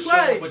what camera you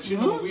showing, say. but you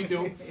know what we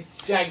do.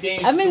 Jack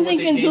Daniels. I've been do what they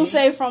drinking gave me.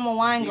 Douce from a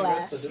wine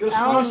glass. Yo,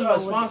 I don't sponsor know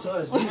us. what- Sponsor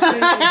us. Douce and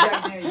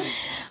Jack Daniels.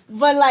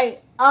 But like,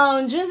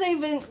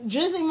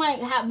 Drizzy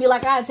might be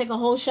like, I gotta take a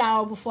whole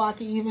shower before I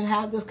can even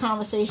have this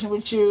conversation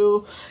with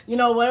you, you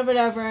know,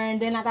 whatever,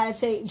 and then I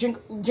gotta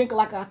drink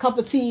like a cup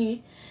of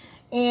tea,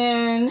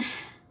 and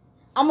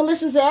I'm gonna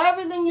listen to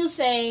everything you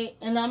say,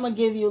 and I'm gonna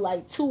give you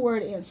like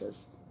 2-word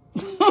answers,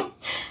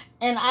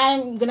 and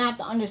I'm gonna have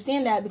to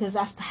understand that because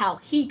that's how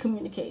he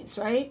communicates,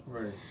 right?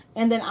 right.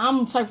 And then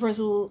I'm the type of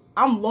person who,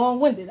 I'm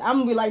long-winded.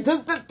 I'm going to be like,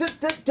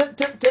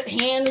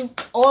 hand,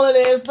 all of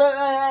this.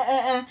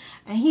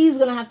 And he's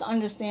going to have to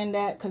understand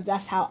that because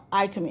that's how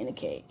I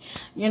communicate.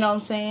 You know what I'm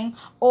saying?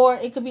 Or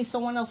it could be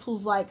someone else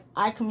who's like,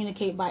 I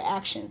communicate by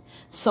action.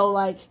 So,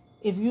 like,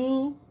 if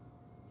you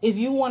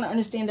want to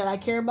understand that I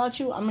care about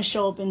you, I'm going to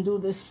show up and do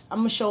this.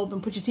 I'm going to show up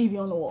and put your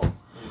TV on the wall.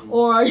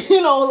 Or,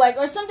 you know, like,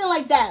 or something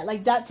like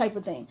that type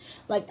of thing.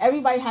 Like,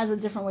 everybody has a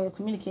different way of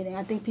communicating.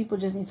 I think people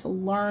just need to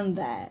learn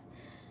that.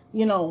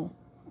 You know,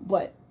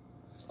 but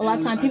a lot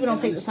of times people don't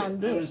take the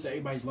time to do it.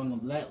 Everybody's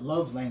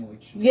love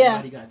language.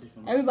 Yeah.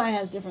 Different Everybody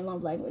has different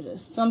love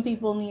languages. Some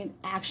people need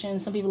action.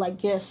 Some people like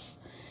gifts.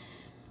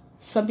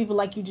 Some people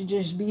like you to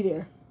just be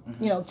there.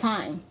 You know,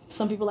 time.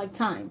 Some people like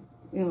time.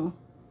 You know,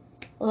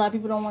 a lot of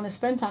people don't want to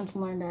spend time to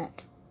learn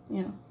that.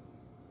 You know.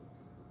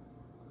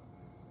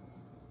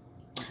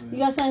 You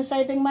got something to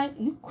say, Big Mike?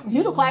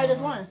 You the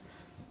quietest one.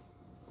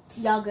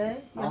 Y'all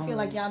good? Y'all feel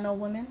like y'all know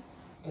women?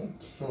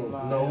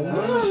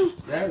 No,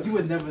 You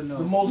would never know.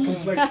 the most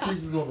complex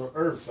creatures on the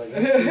earth. Like,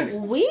 I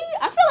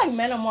feel like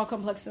men are more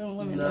complex than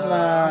women.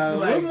 Nah. Nah,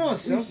 Like, we're more We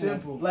simple.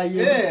 simple. like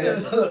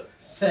Yeah.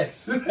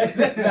 sex. I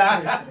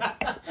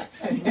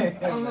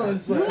don't know.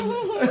 It's like,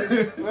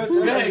 We're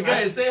go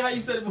ahead. Say how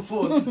you said it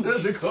before.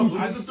 There's a couple.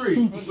 There's a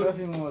 3.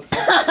 definitely more simple.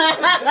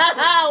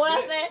 What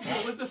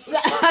I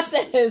said? I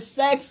said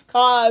sex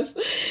cars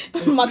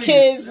my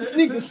kids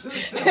sneakers.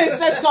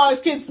 Sex cars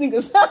kids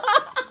sneakers.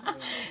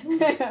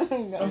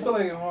 I feel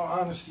like, in all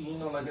honesty, you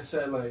know, like I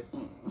said, like,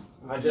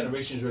 our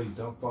generation's really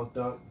done fucked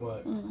up,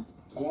 but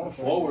going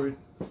forward,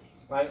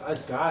 like,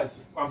 us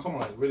guys, I'm talking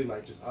like, really,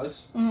 like, just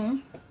us, like,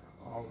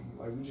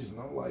 we just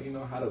know, like, you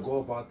know, how to go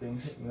about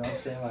things, you know what I'm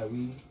saying? Like,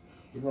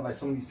 you know, like,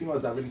 some of these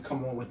females that really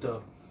come on with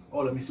the, oh,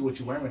 let me see what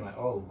you're wearing, like,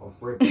 oh,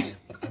 for it, like,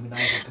 I mean,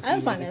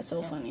 I find that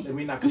so funny. Let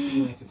me not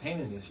continue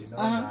entertaining this, you know?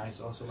 Nah,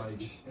 it's also, like,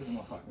 just, It's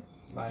my pocket.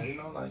 like, you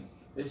know, like,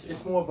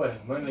 it's more of a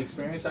learning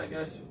experience, I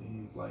guess.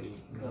 Like, you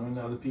know, learning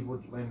other people,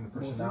 learning the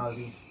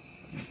personalities,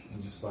 and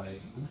just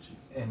like,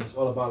 and it's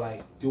all about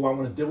like, do I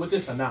want to deal with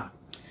this or not?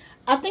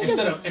 I think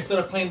Instead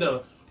of playing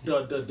the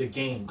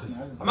game, because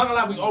I'm not gonna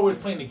lie, we always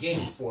playing the game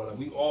before. Like,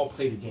 we all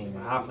play the game.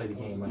 Like, I play the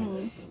game.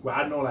 Like, where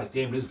I know, like,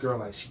 damn, this girl,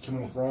 like, she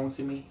came off wrong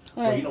to me.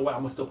 But Right. you know what?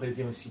 I'm gonna still play the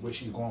game and see where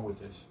she's going with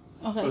this.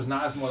 Okay. So it's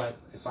not as more like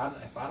if I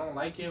don't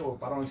like it or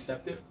if I don't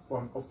accept it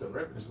from off the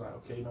rip, it's like,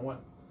 okay, you know what?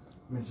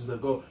 I mean, just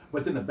let go.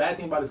 But then the bad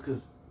thing about it is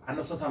because I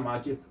know sometimes I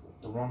give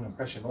the wrong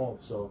impression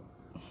off. So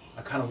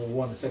I kind of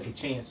want a second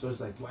chance. So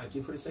it's like, do I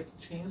give her a second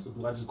chance, or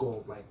do I just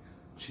go like,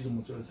 she's a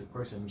materialistic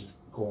person and just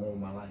go on with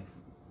my life?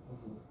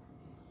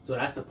 So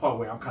that's the part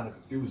where I'm kind of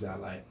confused at,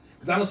 like,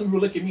 because I know some people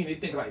look at me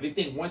and they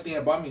think one thing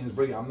about me is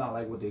really I'm not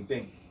like what they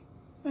think.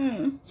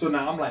 So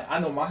now I'm like, I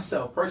know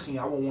myself personally.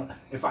 I would want,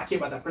 if I care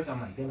about that person,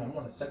 I'm like, damn, I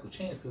want a second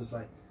chance because it's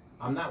like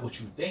I'm not what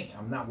you think.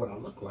 I'm not what I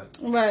look like.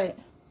 Right.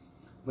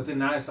 But then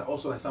now it's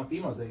also like some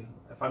females.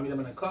 If I meet them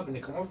in a club and they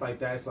come off like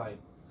that, it's like,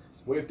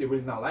 what if they're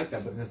really not like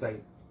that? But then it's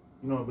like,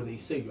 you know what they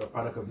say, you're a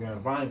product of your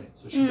environment.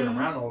 So she's been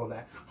around all of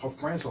that. Her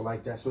friends are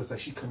like that. So it's like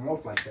she come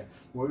off like that.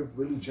 What if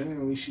really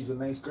genuinely she's a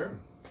nice girl?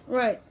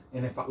 Right.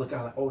 And if I look at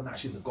her like, oh, nah,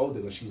 she's a gold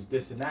digger, she's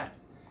this and that,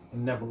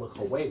 and never look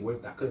her way, what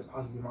if that could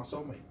possibly be my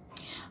soulmate?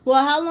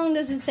 Well, how long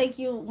does it take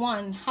you?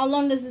 One, how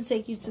long does it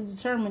take you to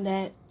determine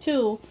that?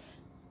 Two,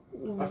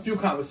 A few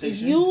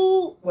conversations.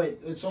 Wait,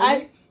 it's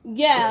all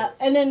yeah,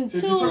 and then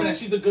to two. determine that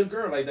she's a good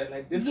girl, like that.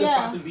 Like this could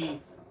possibly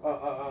be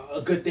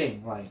a good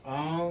thing. Like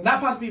not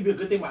possibly be a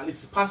good thing, but at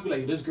least possibly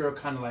like this girl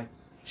kind of like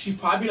she's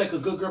probably like a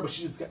good girl, but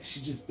she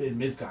just been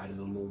misguided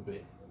a little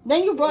bit.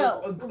 Then you brought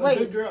up a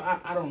good girl.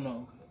 I don't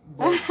know.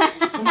 But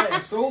somebody a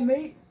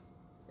soulmate.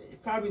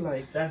 Probably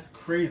like That's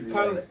crazy.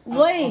 probably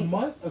Wait. a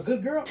month. A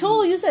good girl.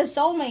 two. You said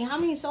soulmate. How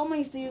many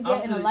soulmates do you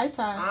get in a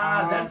lifetime?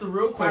 That's the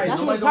real question.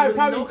 That's Nobody what- don't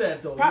really know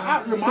that though.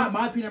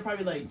 My opinion,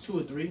 probably like 2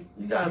 or 3.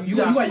 You got you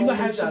got gotta have soulmates, you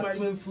got somebody.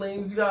 twin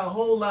flames. You got a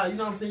whole lot. You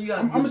know what I'm saying? You got.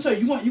 I'm gonna tell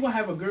you, you gonna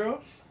have a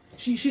girl.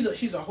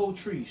 She's a whole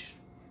treesh,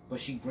 but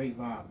she great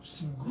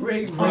vibes.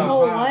 great. A vibes.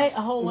 whole what? A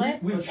whole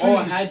what? We've all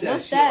had that.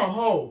 What's Shit. that? A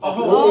whole. A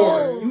whole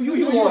Oh.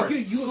 whore.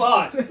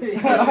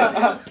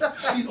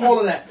 Slut. She's all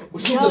of that.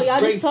 But she's Yo, a y'all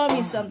great just told me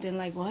vibe. something.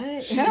 Like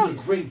what? She's a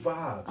great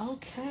vibe.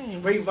 Okay.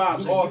 Great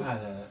vibes. We all Like,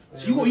 had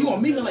that. you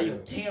gonna meet her like, yo,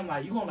 damn,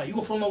 like you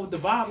gonna fall in love with the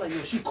vibe, like,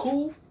 yo, she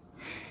cool.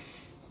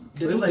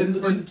 But it's like this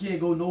person can't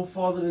go no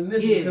farther than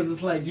this Yeah. because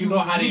it's like You know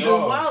how they you've are.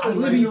 been wilding, I'm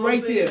like, living you you know what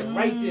right I'm there, saying?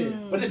 right there.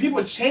 But then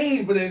people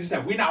change, but then it's just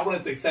that we're not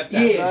willing to accept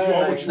that. Yeah. You are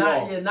Like, what you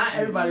not, are. yeah, not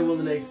everybody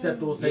willing to accept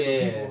those type of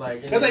people.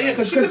 Like,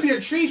 Because she could be a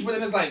treat, but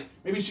then it's like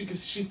maybe she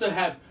still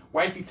have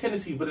wifey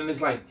tendencies, but then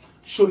it's like,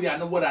 shorty, I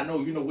know what I know,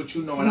 you know what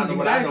you know, and I know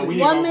what I know. We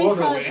ain't What gonna makes go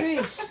her a nowhere.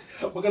 treat?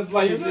 Because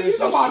like She you just-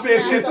 know my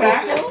man get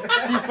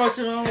that. She fucks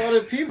around with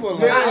other people. Like,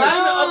 People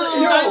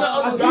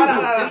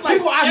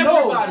I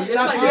know. It's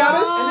Now, like, to be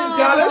honest,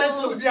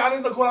 Oh. to be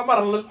honest, look,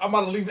 I'm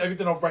about to leave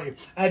everything off right here.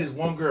 I had this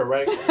one girl,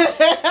 right?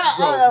 I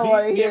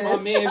Bro, me hear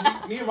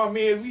and my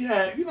man, we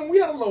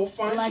had a little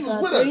fun. like She was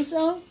a with us.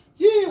 threesome?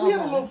 Yeah, we had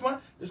a Okay. little fun.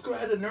 This girl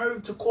had the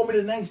nerve to call me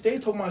the next day,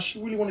 talking about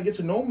she really want to get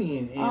to know me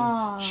and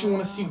she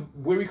want to see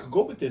where we could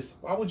go with this.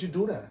 Why would you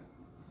do that?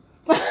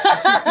 it's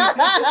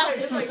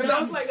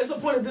a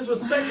point of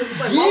disrespect. 'Cause it's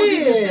like, why would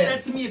you just say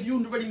that to me if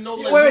you already know?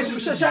 Like, Wait, you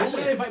should just I do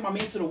it? invite my man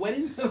to the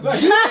wedding? I'm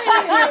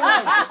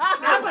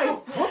like,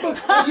 what the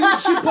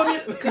she put me.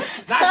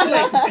 Now she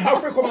like, her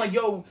friend called me like,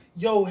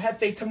 yo, have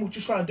faith. Tell me what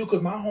you trying to do,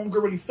 cause my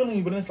homegirl really feeling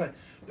you. But then it's like,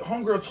 the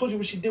homegirl told you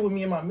what she did with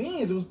me and my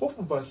mans. It was both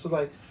of us. So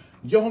like,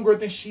 your homegirl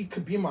thinks she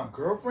could be my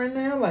girlfriend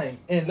now. Like,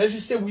 and let's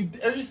just say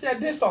I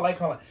did start like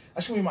her. Like, I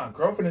should be my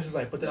girlfriend. It's just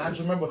like, but then I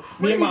just remember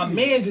me and my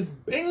man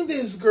just banged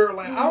this girl.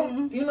 Like, I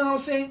don't, you know what I'm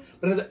saying?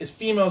 But it's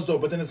females though.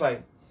 But then it's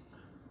like,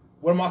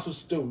 what am I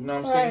supposed to do? You know what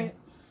I'm saying?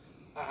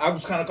 I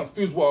was kind of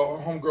confused what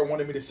her homegirl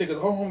wanted me to say,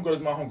 because her homegirl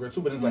is my homegirl too.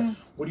 But it's like,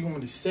 what do you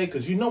want me to say?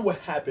 Because you know what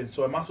happened.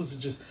 So am I supposed to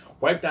just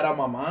wipe that out of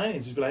my mind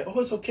and just be like,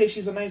 oh, it's okay,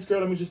 she's a nice girl,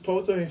 let me just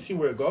talk to her and see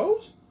where it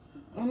goes?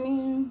 I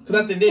mean,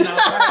 Because at the end of the day,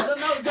 now,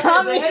 No, go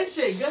ahead. The head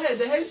shake. Go ahead.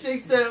 The head shake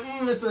said,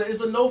 it's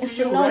a no for it's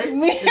you, a no right? for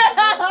me. It's a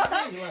no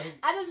for me, like-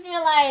 I just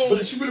feel like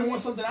but she really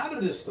wants something out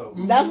of this though.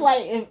 that's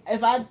like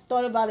if I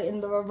thought about it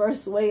in the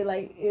reverse way,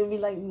 like it'd be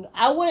like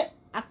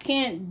I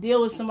can't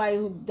deal with somebody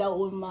who dealt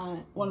with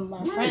one of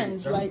my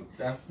friends. Like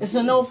it's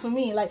a no for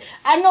me. Like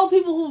I know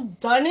people who've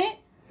done it,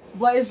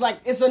 but it's like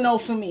it's a no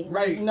for me.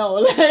 Right. No.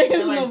 Like, it's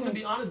And no like for to me.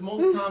 be honest,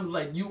 most times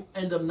like you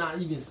end up not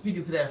even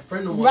speaking to that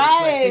friend no more.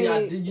 Right. It's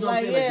like, say, you know what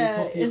I'm saying? Like yeah, you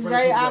talk to your it's friend,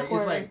 very so, like, awkward.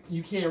 It's like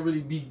you can't really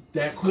be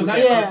that cool. Because now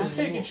with you that Yeah. have to person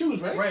pick and anymore.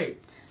 choose, right? Right.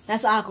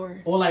 That's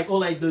awkward. Or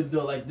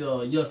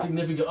the your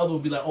significant other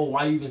would be like, oh,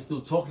 why are you even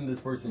still talking to this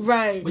person?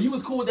 Right. But you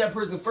was cool with that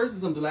person first or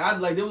something.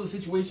 Like there was a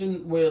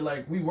situation where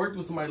like we worked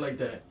with somebody like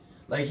that.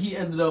 Like he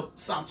ended up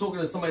stopped talking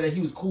to somebody that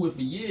he was cool with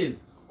for years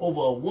over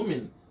a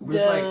woman. But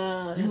it's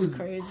like he that's was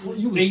crazy.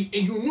 You was, And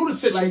you knew the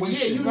situation. like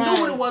yeah, you Right.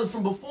 knew what it was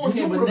from You beforehand,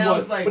 knew but what it now was.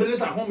 it's like But then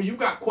it's like, homie, you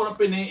got caught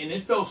up in it and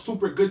it felt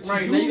super good to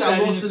Right, you. now you got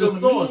that lost it in the didn't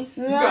feel to sauce.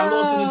 me. You got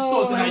lost in the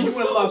sauce, and now No.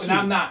 you in love and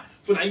I'm not.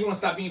 So now you want to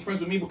stop being friends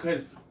with me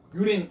because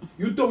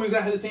you thought we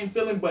got the same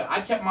feeling, but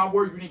I kept my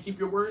word. You didn't keep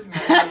your word. And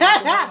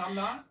I'm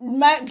not.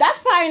 That's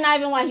probably not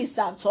even why he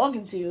stopped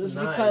talking to you. It's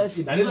because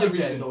it'd That be is the like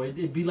reason. though.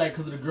 It'd be like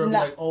because of the girl. Be Nah.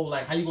 like, oh,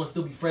 like how you gonna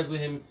still be friends with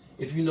him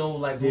if you know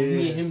like what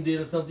me and him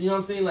did or something? You know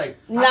what I'm saying? Like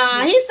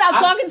he stopped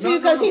talking to you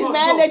because he's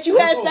mad that you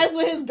had sex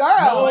with his girl.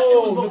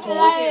 No, was Nicole,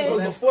 Like- it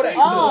was before that.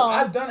 Oh.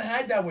 I've done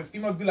had that with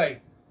females. Be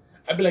like,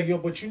 I'd be like, yo,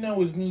 but you know, it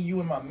was me, you,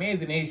 and my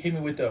mans, and they hit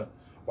me with the.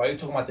 Why are you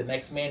talking about the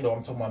next man though?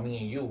 I'm talking about me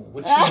and you.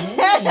 What you mean?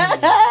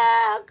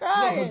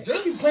 crying. No, because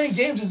girls be playing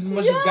games just as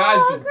much Yo, as guys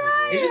do.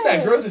 crying. It's just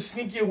that girls are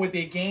sneakier with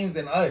their games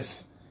than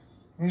us.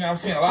 You know what I'm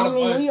saying? A lot of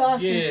us, we are yeah.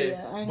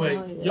 sneakier. I But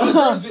know, yeah. y'all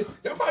girls,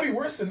 y'all probably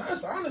worse than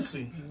us,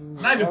 honestly.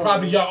 Not even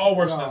probably, y'all all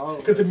worse than us.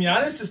 Because to be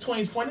honest, it's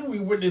 2020. We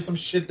witnessed some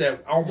shit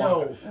that I don't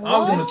want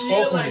to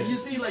talk like on you it.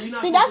 see, like you not.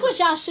 See, that's what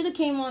y'all should have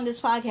came on this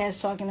podcast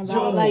talking about.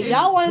 Yo, like,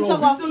 y'all want to talk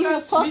about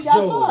females talk,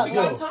 y'all talk. We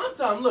got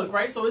time. Look,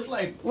 right? So it's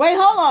like. Wait,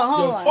 hold on.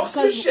 Yo, talk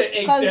some shit,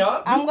 ain't there?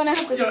 I'm gonna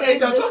have to Yo, save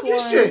talk this your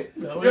one. shit.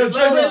 No, Yo, wait,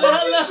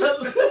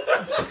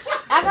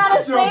 I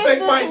gotta Yo, save Big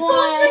this Mike, talk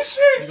your one.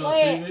 shit. You gonna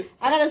save Wait, it?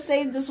 I gotta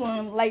save this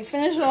one. Like,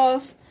 finish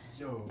off,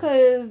 Yo.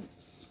 cause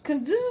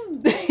this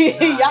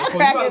is y'all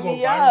cracking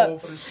me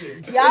up.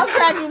 Y'all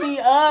cracking me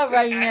up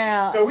right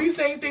now. Cause we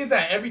saying things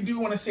that every dude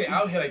want to say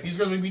out here. Like, these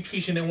girls may be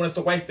treating and want us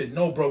to wife it.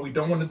 No, bro, we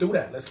don't want to do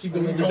that. Let's keep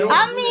doing what we're doing.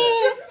 I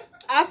mean,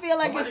 I feel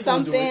like Somebody it's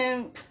gonna do it.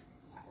 something.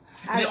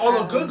 And all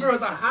the good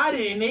girls are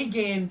hiding and they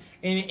getting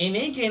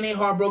their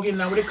heart broken.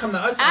 Now when it come to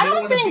us, I they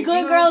don't wanna think be,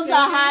 good you know what I'm girls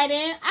are saying?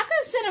 hiding. I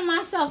consider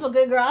myself a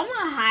good girl. I'm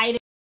not hiding.